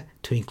harder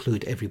to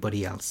include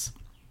everybody else.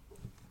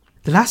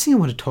 The last thing I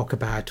want to talk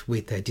about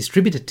with a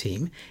distributed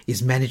team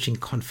is managing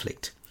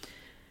conflict.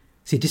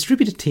 See, a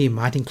distributed team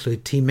might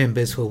include team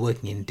members who are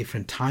working in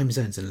different time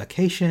zones and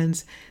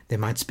locations. They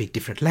might speak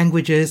different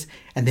languages,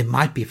 and they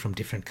might be from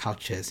different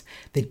cultures.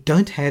 They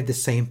don't have the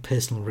same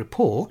personal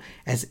rapport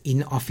as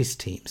in-office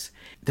teams.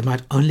 They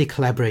might only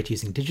collaborate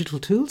using digital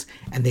tools,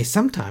 and they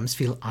sometimes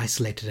feel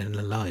isolated and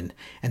alone.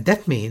 And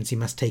that means you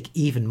must take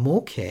even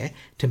more care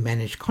to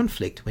manage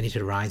conflict when it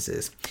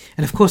arises.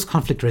 And of course,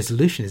 conflict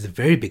resolution is a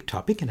very big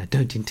topic, and I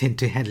don't intend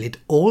to handle it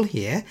all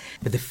here.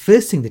 But the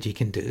first thing that you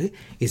can do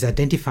is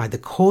identify the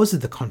cause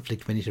of the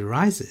conflict when it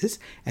arises,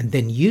 and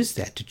then use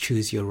that to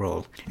choose your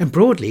role. And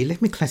broadly,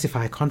 let me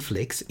classify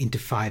conflicts into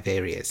 5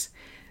 areas,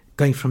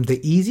 going from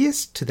the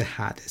easiest to the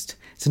hardest.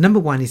 So number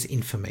 1 is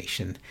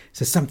information.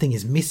 So something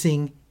is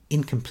missing,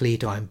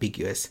 incomplete, or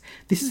ambiguous.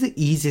 This is the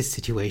easiest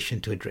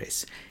situation to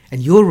address.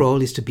 And your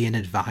role is to be an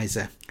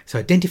advisor. So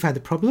identify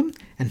the problem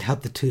and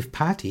help the two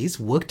parties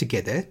work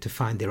together to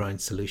find their own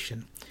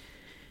solution.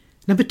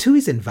 Number 2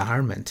 is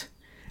environment.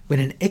 When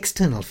an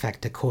external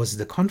factor causes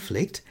the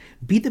conflict,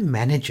 be the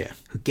manager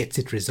who gets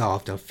it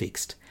resolved or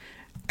fixed.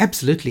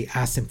 Absolutely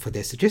ask them for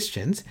their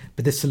suggestions,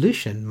 but the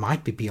solution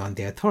might be beyond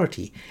their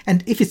authority.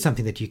 And if it's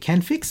something that you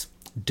can fix,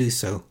 do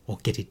so or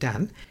get it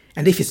done.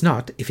 And if it's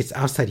not, if it's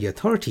outside your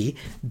authority,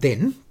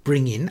 then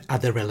bring in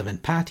other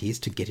relevant parties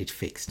to get it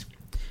fixed.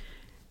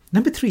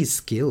 Number 3 is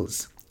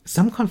skills.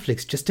 Some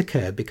conflicts just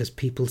occur because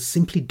people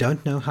simply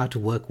don't know how to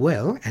work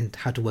well and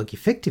how to work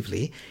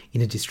effectively in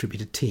a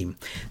distributed team.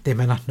 They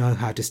may not know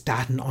how to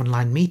start an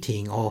online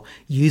meeting or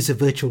use a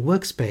virtual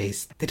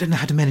workspace. They don't know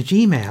how to manage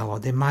email, or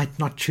they might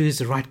not choose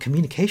the right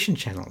communication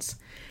channels.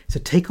 So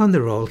take on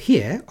the role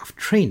here of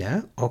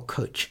trainer or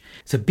coach.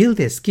 So build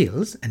their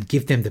skills and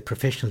give them the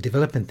professional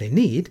development they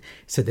need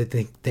so that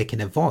they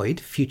can avoid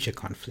future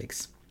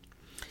conflicts.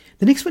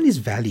 The next one is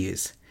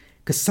values,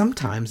 because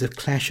sometimes a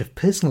clash of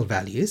personal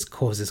values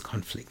causes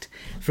conflict.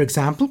 For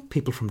example,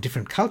 people from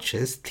different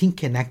cultures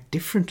think and act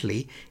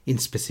differently in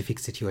specific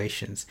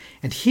situations.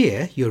 And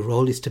here, your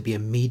role is to be a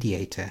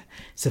mediator.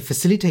 So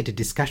facilitate a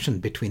discussion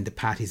between the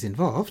parties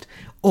involved,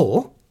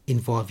 or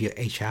involve your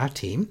HR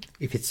team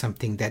if it's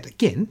something that,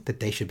 again, that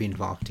they should be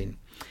involved in.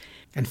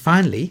 And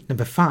finally,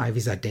 number 5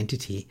 is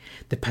identity.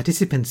 The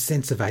participants'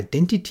 sense of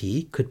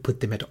identity could put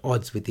them at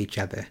odds with each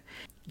other.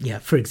 Yeah,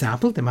 for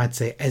example, they might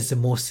say, as the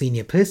more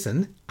senior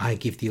person, I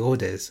give the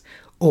orders.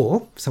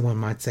 Or someone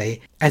might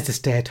say, as a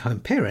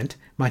stay-at-home parent,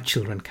 my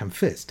children come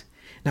first.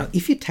 Now,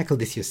 if you tackle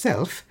this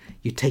yourself,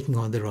 you're taking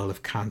on the role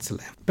of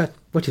counselor. But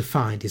what you'll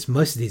find is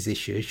most of these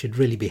issues should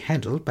really be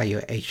handled by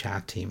your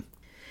HR team.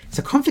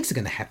 So conflicts are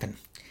going to happen.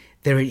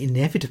 They're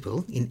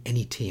inevitable in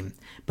any team,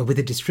 but with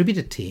a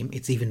distributed team,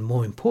 it's even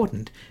more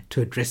important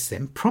to address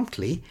them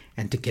promptly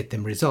and to get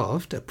them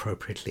resolved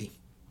appropriately.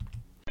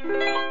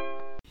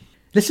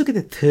 Let's look at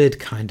the third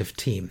kind of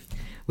team.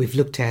 We've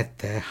looked at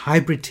the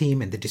hybrid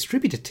team and the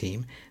distributed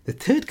team. The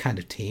third kind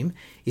of team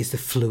is the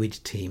fluid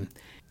team.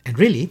 And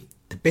really,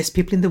 the best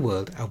people in the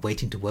world are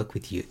waiting to work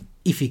with you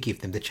if you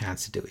give them the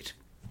chance to do it.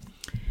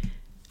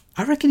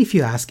 I reckon if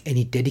you ask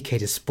any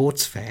dedicated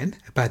sports fan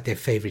about their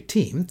favorite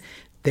team,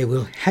 they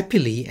will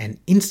happily and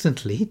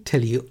instantly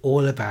tell you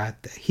all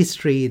about the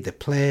history, the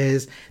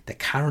players, the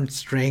current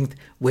strength,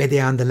 where they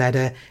are on the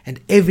ladder, and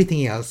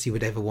everything else you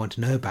would ever want to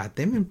know about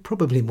them, and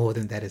probably more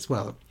than that as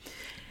well.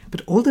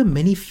 But although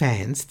many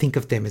fans think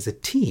of them as a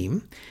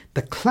team,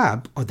 the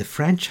club or the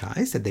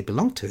franchise that they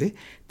belong to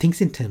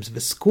thinks in terms of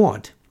a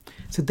squad.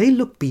 So they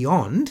look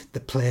beyond the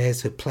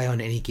players who play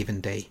on any given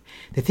day.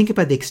 They think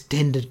about the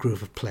extended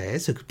group of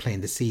players who could play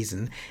in the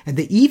season, and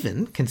they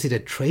even consider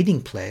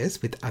trading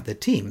players with other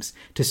teams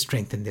to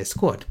strengthen their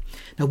squad.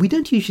 Now, we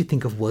don't usually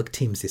think of work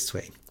teams this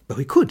way, but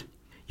we could.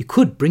 You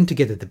could bring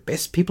together the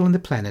best people on the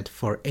planet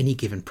for any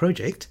given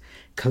project,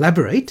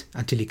 collaborate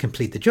until you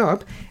complete the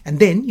job, and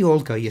then you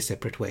all go your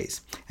separate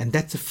ways. And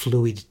that's a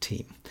fluid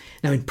team.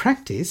 Now, in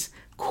practice,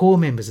 core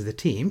members of the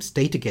team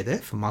stay together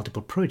for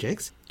multiple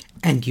projects,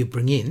 and you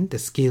bring in the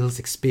skills,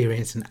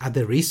 experience, and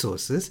other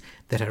resources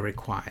that are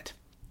required.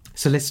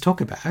 So let's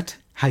talk about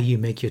how you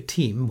make your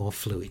team more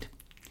fluid.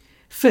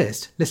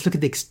 First, let's look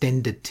at the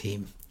extended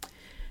team.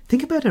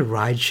 Think about a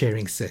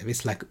ride-sharing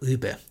service like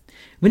Uber.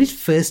 When it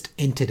first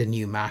entered a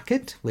new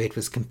market where it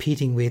was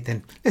competing with,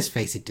 and let's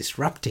face it,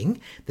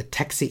 disrupting the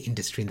taxi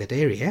industry in that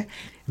area,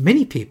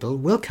 many people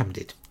welcomed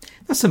it.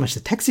 Not so much the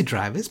taxi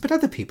drivers, but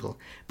other people,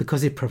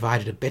 because it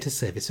provided a better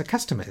service for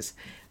customers.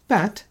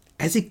 But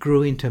as it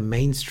grew into a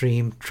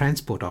mainstream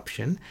transport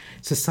option,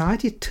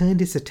 society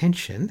turned its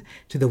attention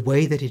to the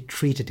way that it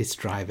treated its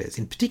drivers,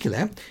 in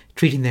particular,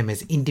 treating them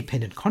as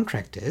independent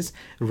contractors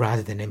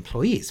rather than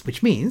employees,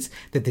 which means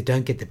that they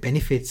don't get the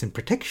benefits and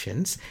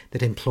protections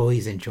that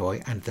employees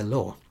enjoy under the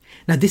law.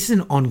 Now, this is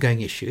an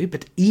ongoing issue,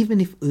 but even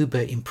if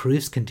Uber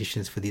improves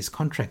conditions for these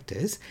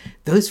contractors,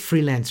 those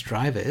freelance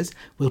drivers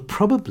will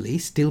probably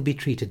still be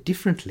treated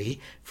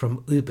differently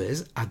from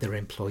Uber's other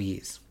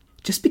employees.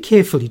 Just be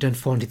careful you don't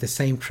fall into the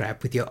same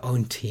trap with your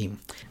own team.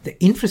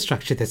 The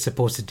infrastructure that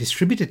supports a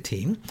distributed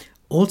team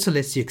also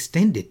lets you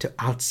extend it to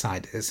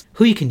outsiders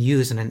who you can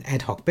use on an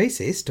ad hoc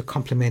basis to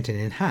complement and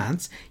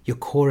enhance your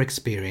core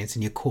experience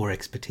and your core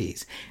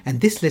expertise.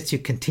 And this lets you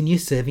continue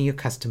serving your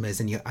customers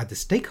and your other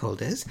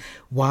stakeholders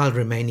while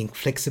remaining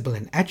flexible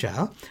and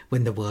agile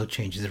when the world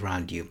changes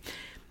around you.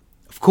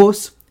 Of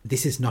course,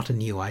 this is not a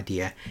new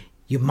idea.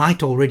 You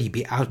might already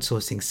be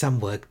outsourcing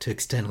some work to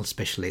external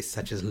specialists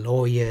such as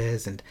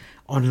lawyers and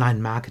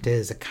online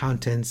marketers,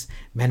 accountants,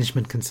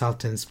 management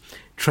consultants,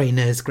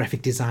 trainers,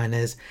 graphic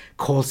designers,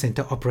 call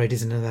center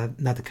operators in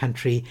another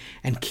country,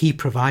 and key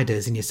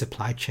providers in your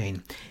supply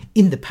chain.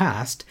 In the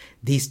past,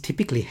 these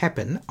typically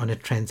happen on a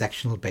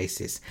transactional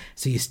basis,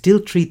 so you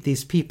still treat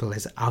these people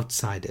as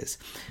outsiders.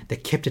 They're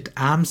kept at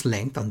arm's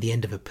length on the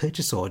end of a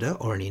purchase order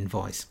or an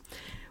invoice.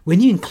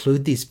 When you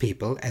include these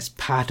people as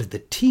part of the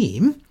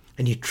team,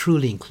 and you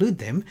truly include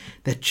them,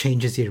 that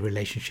changes your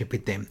relationship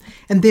with them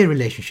and their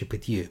relationship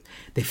with you.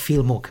 They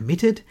feel more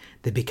committed,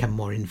 they become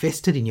more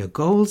invested in your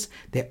goals,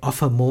 they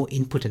offer more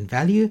input and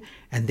value,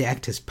 and they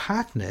act as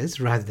partners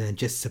rather than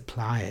just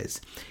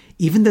suppliers.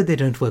 Even though they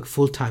don't work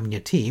full-time in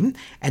your team,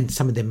 and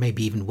some of them may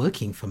be even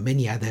working for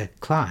many other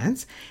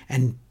clients,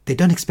 and they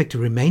don't expect to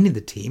remain in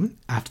the team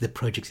after the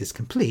project is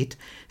complete,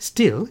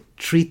 still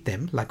treat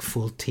them like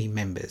full team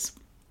members.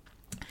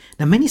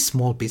 Now, many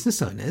small business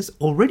owners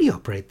already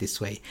operate this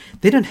way.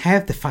 They don't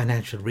have the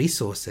financial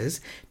resources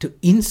to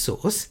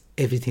insource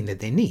everything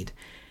that they need.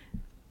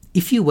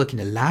 If you work in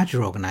a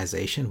larger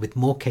organization with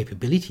more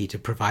capability to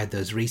provide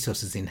those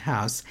resources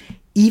in-house,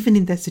 even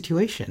in that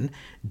situation,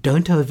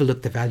 don't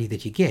overlook the value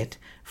that you get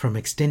from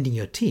extending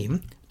your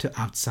team to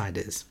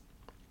outsiders.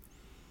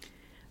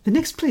 The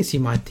next place you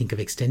might think of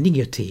extending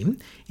your team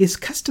is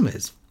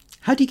customers.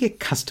 How do you get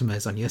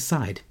customers on your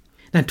side?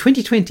 Now, in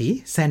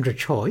 2020, Sandra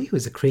Choi, who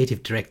is a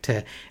creative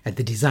director at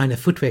the designer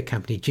footwear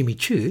company Jimmy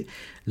Choo,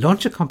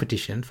 launched a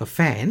competition for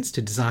fans to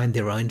design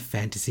their own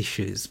fantasy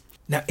shoes.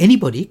 Now,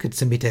 anybody could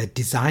submit a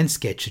design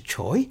sketch to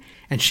Choi,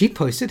 and she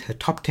posted her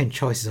top 10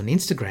 choices on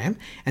Instagram,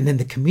 and then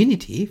the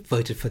community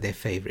voted for their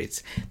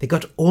favorites. They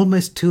got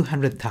almost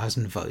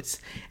 200,000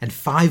 votes, and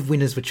 5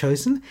 winners were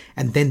chosen,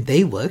 and then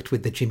they worked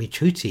with the Jimmy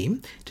Choo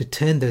team to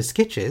turn those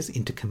sketches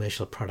into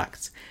commercial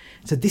products.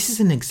 So this is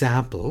an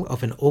example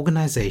of an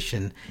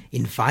organization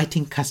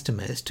inviting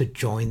customers to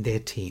join their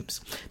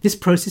teams. This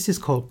process is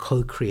called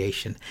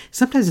co-creation.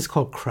 Sometimes it's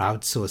called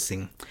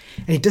crowdsourcing.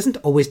 And it doesn't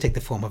always take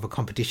the form of a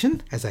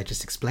competition, as I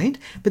just explained,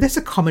 but that's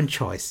a common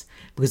choice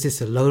because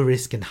it's a low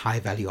risk and high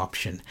value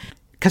option.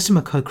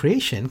 Customer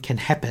co-creation can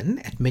happen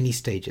at many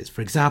stages.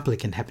 For example, it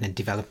can happen in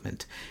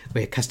development,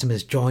 where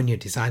customers join your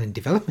design and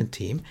development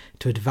team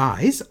to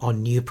advise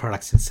on new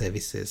products and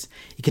services.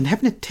 It can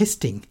happen at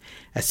testing.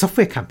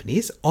 Software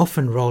companies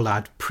often roll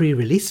out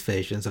pre-release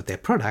versions of their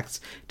products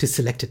to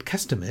selected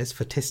customers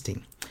for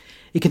testing.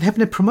 It can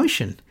happen at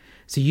promotion.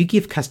 So you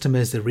give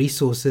customers the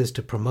resources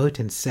to promote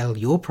and sell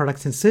your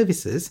products and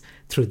services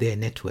through their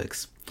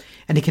networks.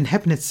 And it can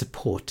happen at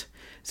support.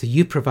 So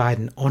you provide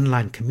an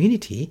online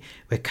community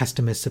where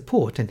customers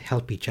support and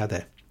help each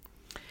other.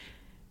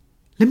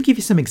 Let me give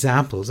you some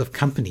examples of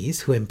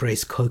companies who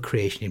embrace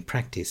co-creation in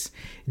practice.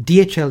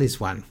 DHL is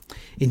one.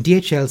 In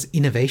DHL's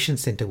Innovation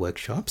Center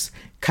workshops,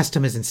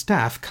 customers and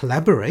staff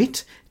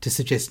collaborate to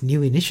suggest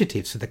new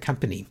initiatives for the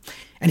company.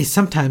 And it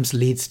sometimes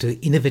leads to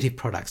innovative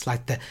products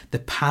like the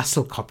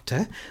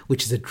Parcelcopter,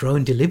 which is a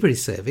drone delivery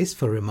service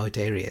for remote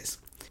areas.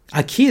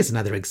 IKEA is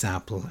another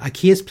example.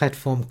 IKEA's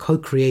platform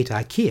Co-Create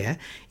IKEA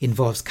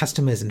involves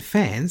customers and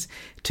fans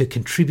to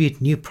contribute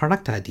new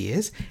product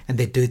ideas, and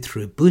they do it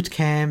through boot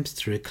camps,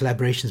 through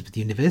collaborations with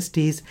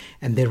universities,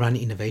 and they run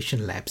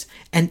innovation labs.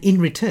 And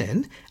in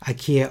return,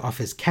 IKEA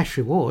offers cash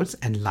rewards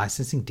and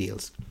licensing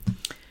deals.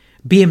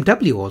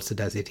 BMW also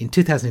does it. In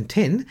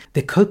 2010,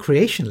 the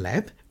Co-Creation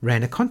Lab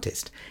ran a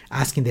contest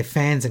asking their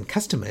fans and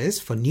customers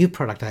for new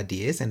product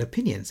ideas and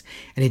opinions,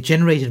 and it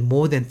generated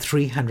more than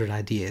 300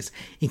 ideas,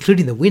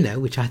 including the winner,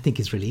 which I think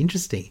is really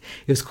interesting.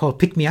 It was called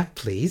Pick Me Up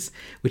Please,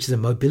 which is a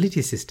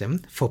mobility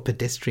system for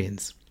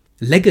pedestrians.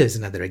 Lego is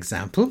another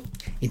example.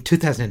 In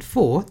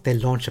 2004, they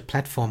launched a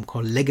platform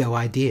called Lego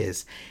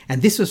Ideas,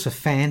 and this was for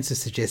fans to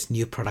suggest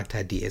new product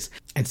ideas.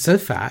 And so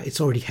far, it's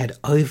already had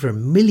over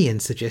 1 million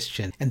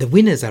suggestions, and the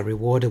winners are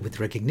rewarded with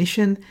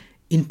recognition,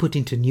 input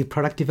into new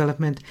product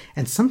development,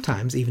 and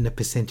sometimes even a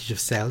percentage of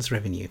sales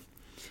revenue.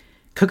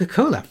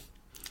 Coca-Cola.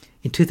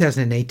 In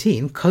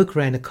 2018, Coke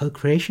ran a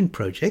co-creation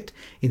project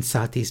in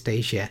Southeast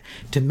Asia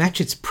to match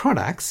its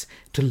products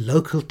to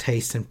local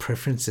tastes and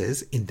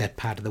preferences in that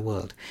part of the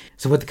world.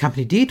 So what the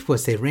company did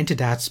was they rented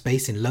out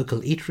space in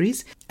local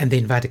eateries, and they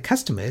invited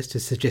customers to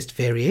suggest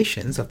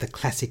variations of the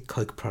classic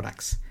Coke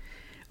products.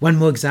 One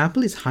more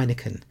example is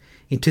Heineken.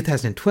 In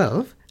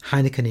 2012,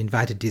 Heineken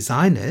invited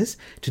designers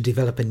to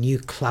develop a new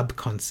club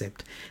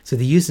concept. So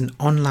they used an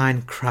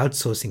online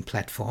crowdsourcing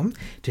platform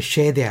to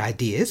share their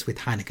ideas with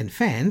Heineken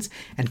fans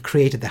and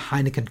created the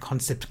Heineken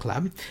Concept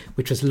Club,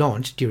 which was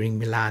launched during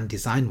Milan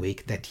Design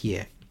Week that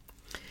year.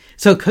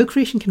 So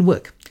co-creation can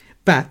work,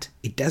 but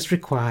it does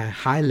require a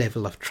high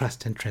level of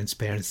trust and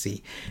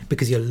transparency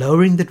because you're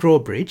lowering the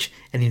drawbridge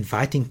and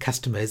inviting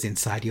customers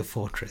inside your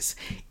fortress.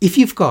 If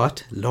you've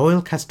got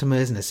loyal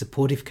customers and a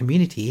supportive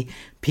community,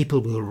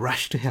 people will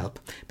rush to help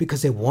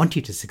because they want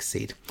you to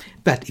succeed.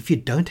 But if you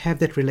don't have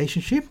that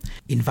relationship,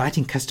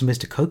 inviting customers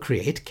to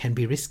co-create can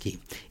be risky.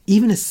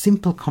 Even a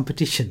simple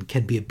competition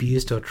can be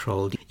abused or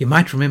trolled. You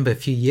might remember a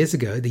few years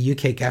ago, the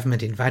UK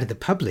government invited the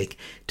public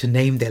to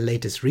name their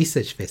latest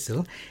research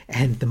vessel,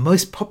 and the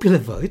most popular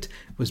vote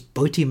was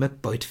Boaty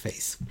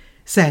McBoatface.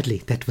 Sadly,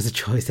 that was a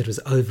choice that was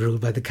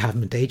overruled by the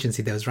government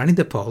agency that was running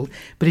the poll,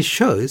 but it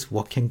shows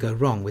what can go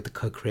wrong with the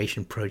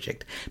co-creation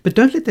project. But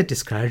don't let that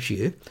discourage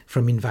you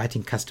from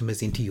inviting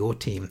customers into your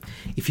team.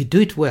 If you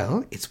do it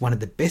well, it's one of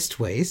the best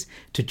ways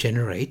to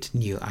generate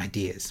new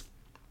ideas.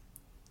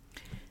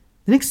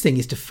 The next thing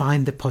is to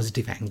find the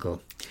positive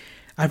angle.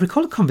 I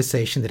recall a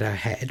conversation that I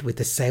had with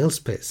a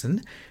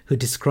salesperson who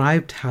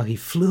described how he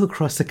flew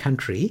across the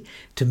country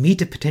to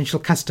meet a potential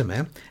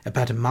customer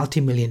about a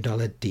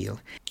multi-million-dollar deal.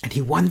 And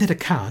he won that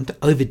account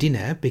over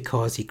dinner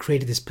because he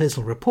created this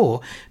personal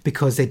rapport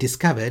because they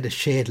discovered a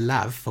shared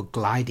love for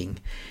gliding.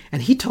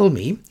 And he told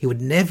me he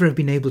would never have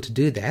been able to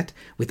do that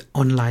with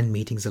online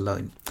meetings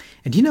alone.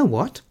 And you know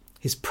what?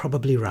 He's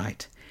probably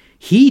right.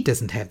 He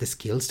doesn't have the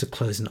skills to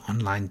close an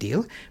online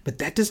deal, but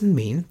that doesn't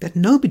mean that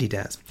nobody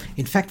does.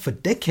 In fact, for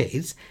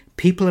decades,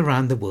 people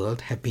around the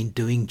world have been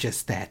doing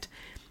just that,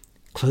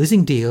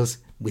 closing deals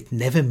with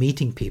never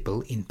meeting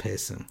people in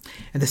person.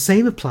 And the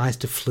same applies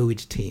to fluid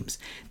teams.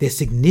 They're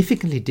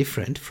significantly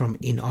different from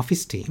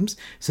in-office teams,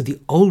 so the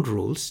old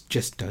rules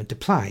just don't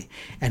apply.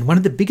 And one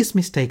of the biggest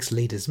mistakes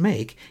leaders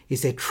make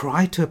is they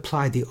try to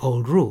apply the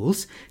old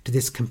rules to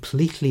this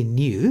completely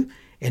new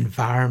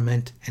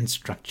environment and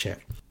structure.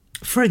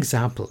 For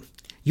example,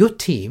 your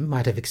team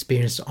might have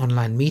experienced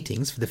online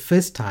meetings for the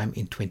first time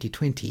in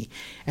 2020.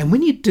 And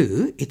when you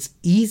do, it's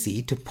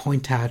easy to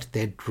point out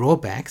their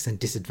drawbacks and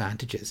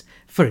disadvantages.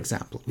 For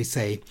example, we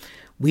say,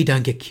 we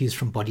don't get cues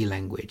from body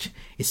language.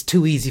 It's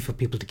too easy for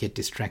people to get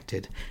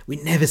distracted. We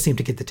never seem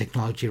to get the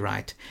technology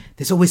right.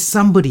 There's always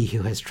somebody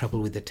who has trouble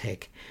with the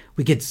tech.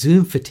 We get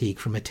Zoom fatigue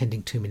from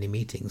attending too many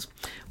meetings.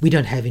 We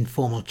don't have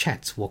informal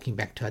chats walking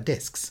back to our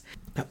desks.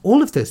 Now,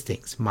 all of those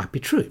things might be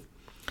true.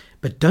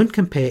 But don't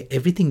compare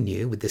everything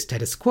new with the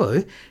status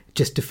quo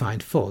just to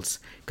find faults,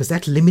 because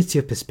that limits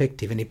your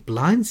perspective and it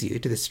blinds you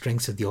to the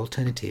strengths of the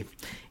alternative.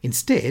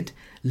 Instead,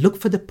 look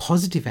for the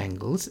positive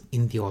angles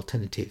in the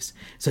alternatives.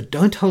 So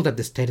don't hold up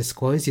the status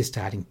quo as your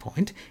starting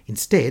point.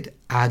 Instead,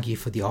 argue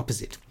for the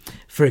opposite.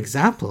 For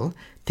example,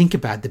 think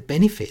about the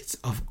benefits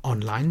of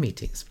online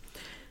meetings.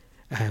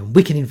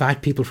 We can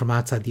invite people from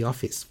outside the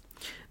office.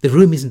 The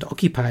room isn't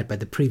occupied by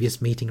the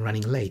previous meeting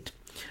running late.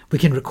 We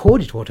can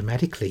record it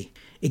automatically.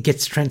 It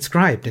gets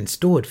transcribed and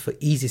stored for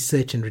easy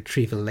search and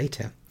retrieval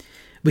later.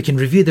 We can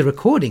review the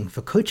recording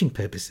for coaching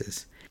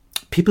purposes.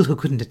 People who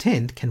couldn't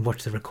attend can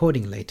watch the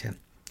recording later.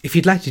 If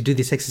you'd like to do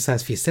this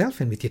exercise for yourself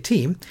and with your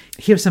team,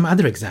 here are some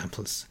other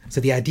examples. So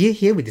the idea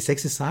here with this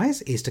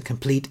exercise is to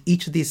complete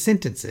each of these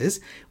sentences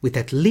with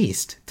at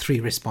least 3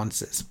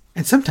 responses.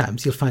 And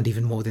sometimes you'll find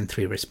even more than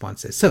 3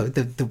 responses. So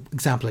the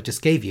example I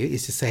just gave you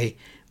is to say,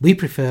 we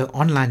prefer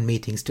online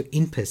meetings to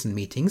in-person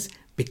meetings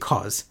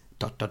because ...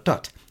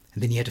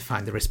 And then you have to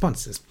find the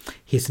responses.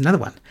 Here's another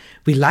one.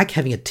 We like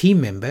having a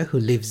team member who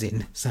lives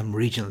in some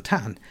regional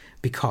town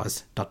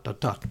because ...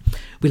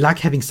 We like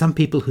having some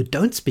people who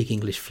don't speak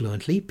English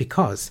fluently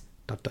because ...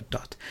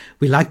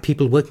 We like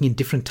people working in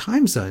different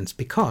time zones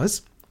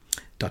because ...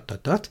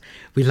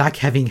 We like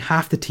having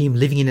half the team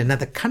living in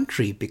another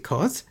country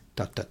because ...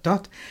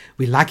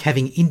 We like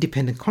having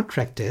independent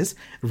contractors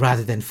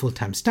rather than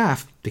full-time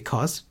staff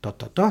because ...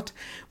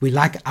 We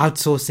like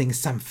outsourcing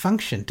some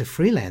function to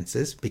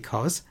freelancers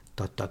because ...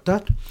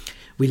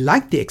 We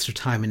like the extra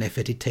time and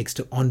effort it takes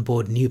to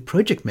onboard new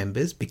project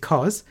members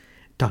because ...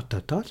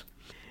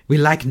 We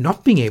like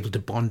not being able to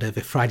bond over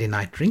Friday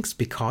night drinks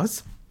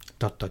because ...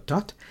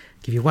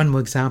 Give you one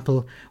more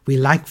example. We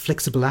like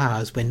flexible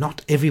hours where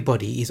not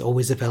everybody is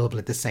always available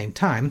at the same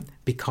time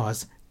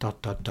because ...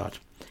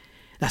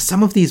 Now,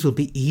 some of these will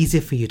be easier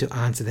for you to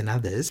answer than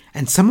others,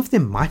 and some of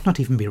them might not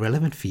even be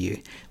relevant for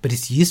you, but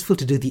it's useful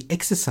to do the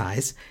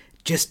exercise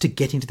just to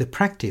get into the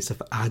practice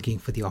of arguing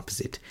for the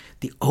opposite.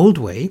 The old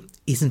way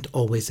isn't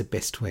always the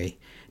best way.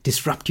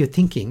 Disrupt your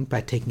thinking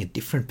by taking a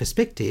different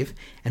perspective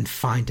and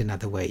find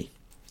another way.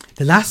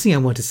 The last thing I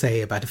want to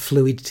say about a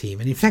fluid team,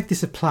 and in fact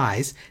this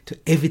applies to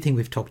everything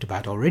we've talked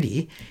about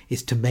already,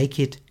 is to make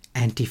it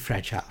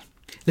anti-fragile.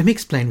 Let me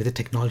explain with a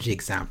technology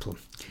example.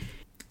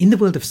 In the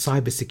world of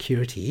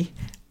cybersecurity,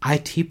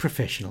 IT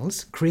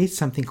professionals create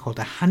something called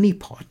a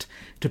honeypot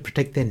to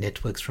protect their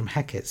networks from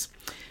hackers.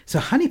 So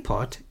a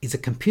honeypot is a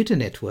computer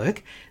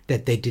network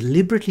that they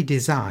deliberately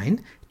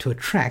design to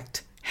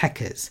attract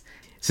hackers.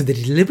 So they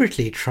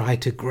deliberately try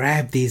to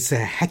grab these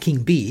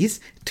hacking bees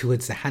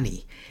towards the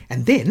honey.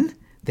 And then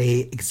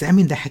They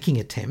examine the hacking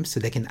attempts so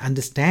they can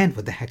understand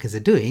what the hackers are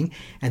doing,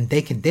 and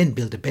they can then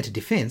build a better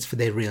defense for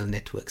their real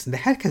networks. And the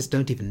hackers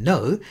don't even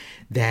know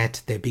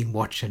that they're being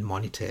watched and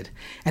monitored.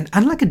 And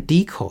unlike a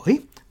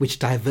decoy, which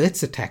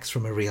diverts attacks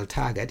from a real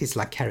target, it's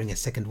like carrying a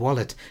second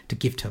wallet to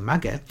give to a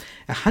mugger,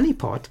 a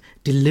honeypot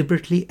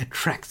deliberately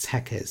attracts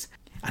hackers.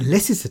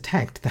 Unless it's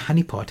attacked, the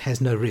honeypot has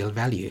no real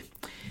value.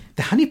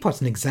 The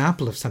honeypot's an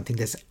example of something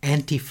that's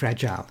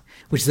anti-fragile,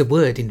 which is a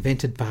word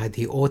invented by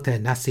the author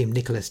Nassim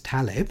Nicholas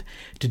Taleb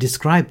to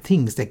describe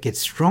things that get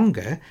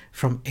stronger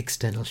from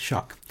external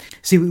shock.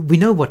 See, we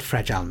know what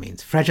fragile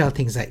means. Fragile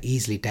things are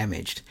easily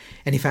damaged.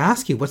 And if I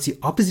ask you what's the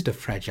opposite of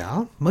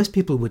fragile, most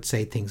people would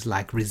say things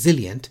like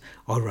resilient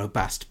or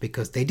robust,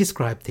 because they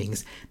describe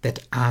things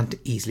that aren't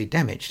easily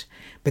damaged.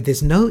 But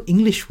there's no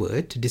English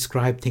word to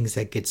describe things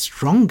that get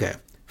stronger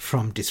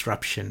from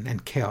disruption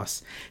and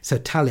chaos. So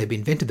Taleb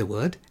invented the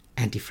word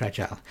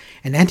anti-fragile.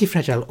 An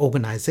anti-fragile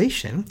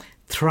organization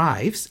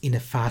thrives in a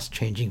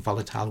fast-changing,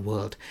 volatile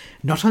world.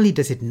 Not only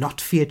does it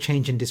not fear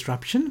change and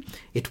disruption,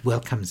 it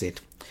welcomes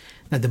it.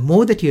 Now, the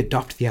more that you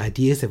adopt the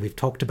ideas that we've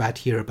talked about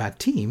here about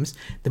teams,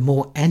 the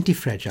more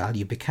anti-fragile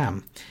you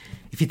become.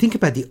 If you think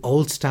about the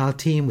old-style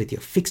team with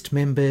your fixed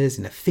members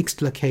in a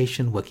fixed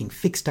location working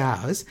fixed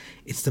hours,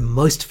 it's the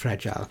most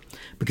fragile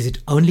because it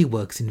only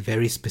works in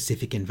very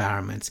specific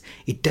environments.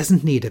 It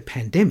doesn't need a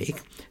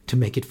pandemic to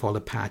make it fall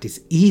apart. It's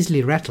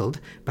easily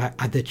rattled by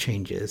other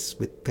changes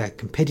with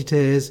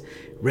competitors,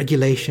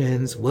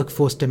 regulations,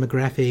 workforce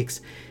demographics,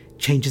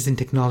 changes in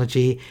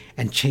technology,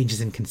 and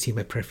changes in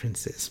consumer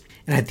preferences.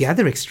 And at the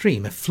other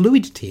extreme, a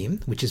fluid team,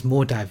 which is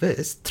more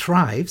diverse,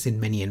 thrives in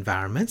many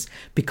environments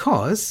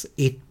because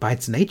it, by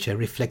its nature,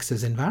 reflects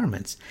those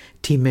environments.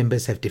 Team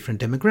members have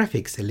different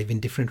demographics, they live in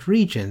different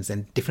regions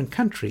and different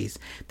countries,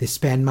 they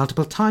span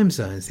multiple time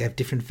zones, they have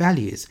different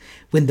values.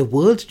 When the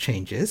world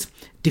changes,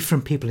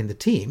 different people in the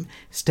team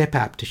step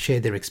up to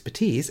share their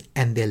expertise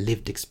and their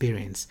lived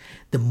experience.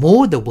 The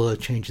more the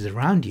world changes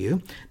around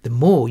you, the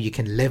more you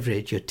can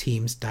leverage your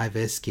team's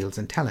diverse skills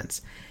and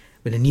talents.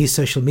 When a new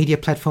social media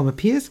platform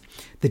appears,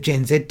 the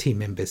Gen Z team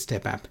members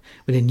step up.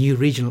 When a new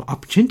regional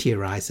opportunity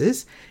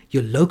arises,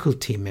 your local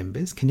team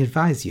members can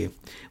advise you.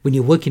 When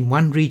your work in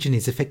one region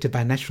is affected by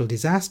a natural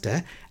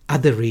disaster,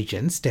 other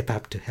regions step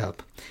up to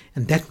help.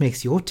 And that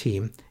makes your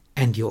team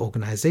and your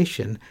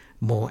organization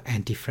more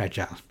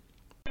anti-fragile.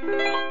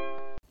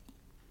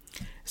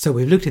 So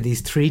we've looked at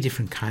these three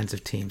different kinds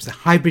of teams. The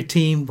hybrid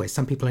team, where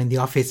some people are in the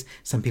office,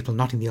 some people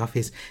not in the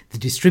office. The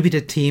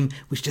distributed team,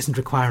 which doesn't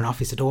require an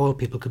office at all.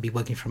 People could be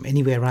working from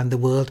anywhere around the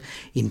world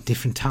in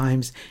different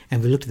times.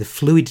 And we looked at the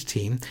fluid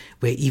team,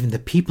 where even the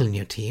people in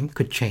your team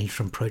could change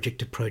from project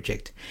to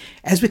project.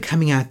 As we're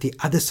coming out the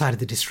other side of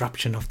the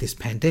disruption of this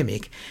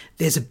pandemic,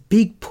 there's a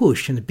big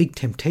push and a big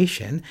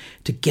temptation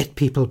to get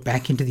people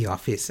back into the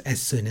office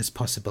as soon as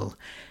possible.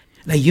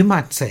 Now, you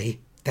might say,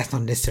 that's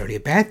not necessarily a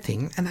bad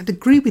thing, and I'd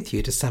agree with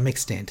you to some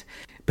extent.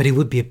 But it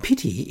would be a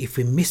pity if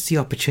we miss the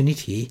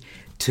opportunity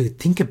to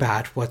think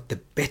about what the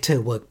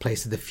better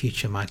workplace of the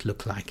future might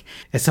look like.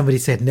 As somebody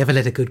said, never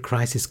let a good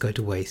crisis go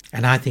to waste.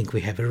 And I think we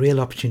have a real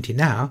opportunity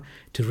now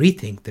to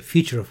rethink the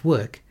future of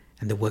work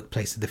and the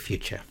workplace of the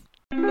future.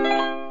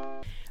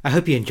 I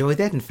hope you enjoyed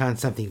that and found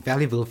something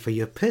valuable for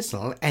your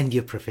personal and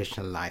your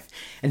professional life.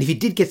 And if you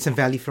did get some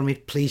value from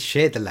it, please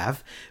share the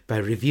love by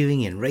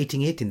reviewing and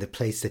rating it in the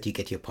place that you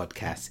get your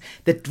podcasts.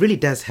 That really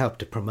does help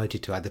to promote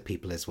it to other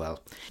people as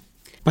well.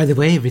 By the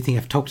way, everything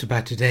I've talked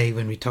about today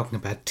when we're talking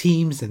about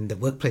teams and the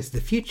workplace of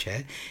the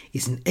future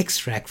is an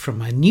extract from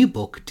my new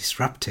book,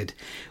 Disrupted,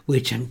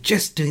 which I'm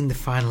just doing the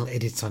final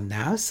edits on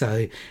now.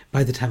 So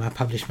by the time I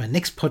publish my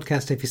next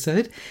podcast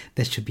episode,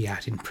 that should be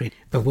out in print.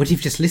 But what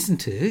you've just listened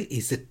to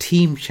is the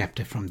team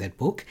chapter from that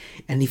book.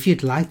 And if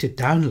you'd like to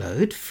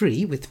download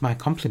free with my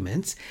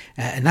compliments,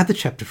 another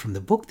chapter from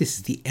the book, this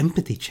is the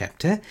empathy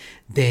chapter,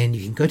 then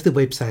you can go to the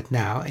website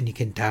now and you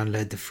can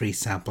download the free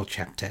sample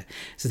chapter.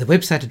 So the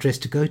website address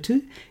to go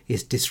to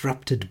is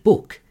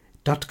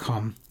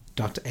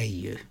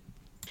disruptedbook.com.au.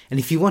 And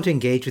if you want to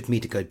engage with me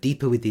to go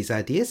deeper with these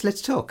ideas,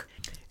 let's talk.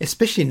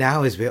 Especially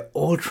now as we're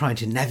all trying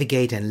to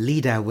navigate and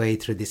lead our way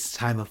through this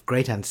time of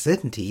great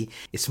uncertainty,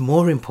 it's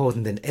more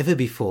important than ever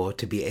before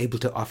to be able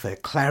to offer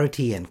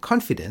clarity and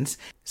confidence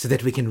so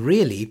that we can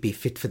really be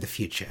fit for the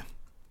future.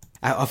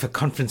 I offer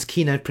conference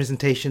keynote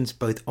presentations,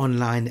 both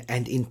online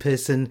and in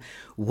person,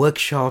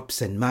 workshops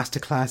and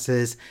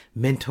masterclasses,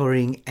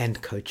 mentoring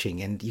and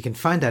coaching. And you can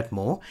find out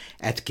more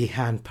at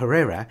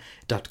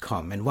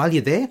gihanperera.com. And while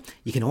you're there,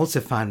 you can also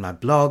find my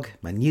blog,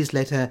 my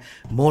newsletter,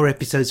 more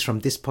episodes from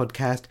this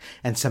podcast,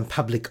 and some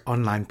public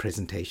online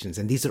presentations.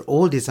 And these are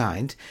all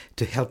designed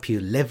to help you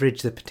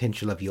leverage the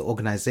potential of your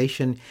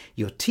organization,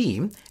 your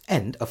team,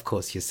 and of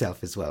course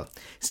yourself as well.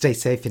 Stay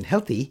safe and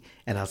healthy,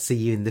 and I'll see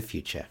you in the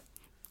future.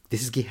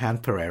 This is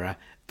Gihan Perera.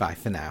 Bye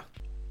for now.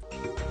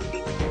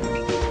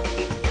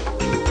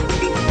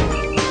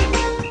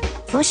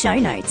 For show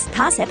notes,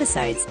 past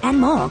episodes, and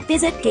more,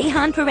 visit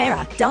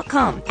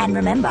gihanperera.com. And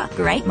remember,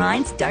 great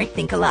minds don't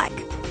think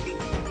alike.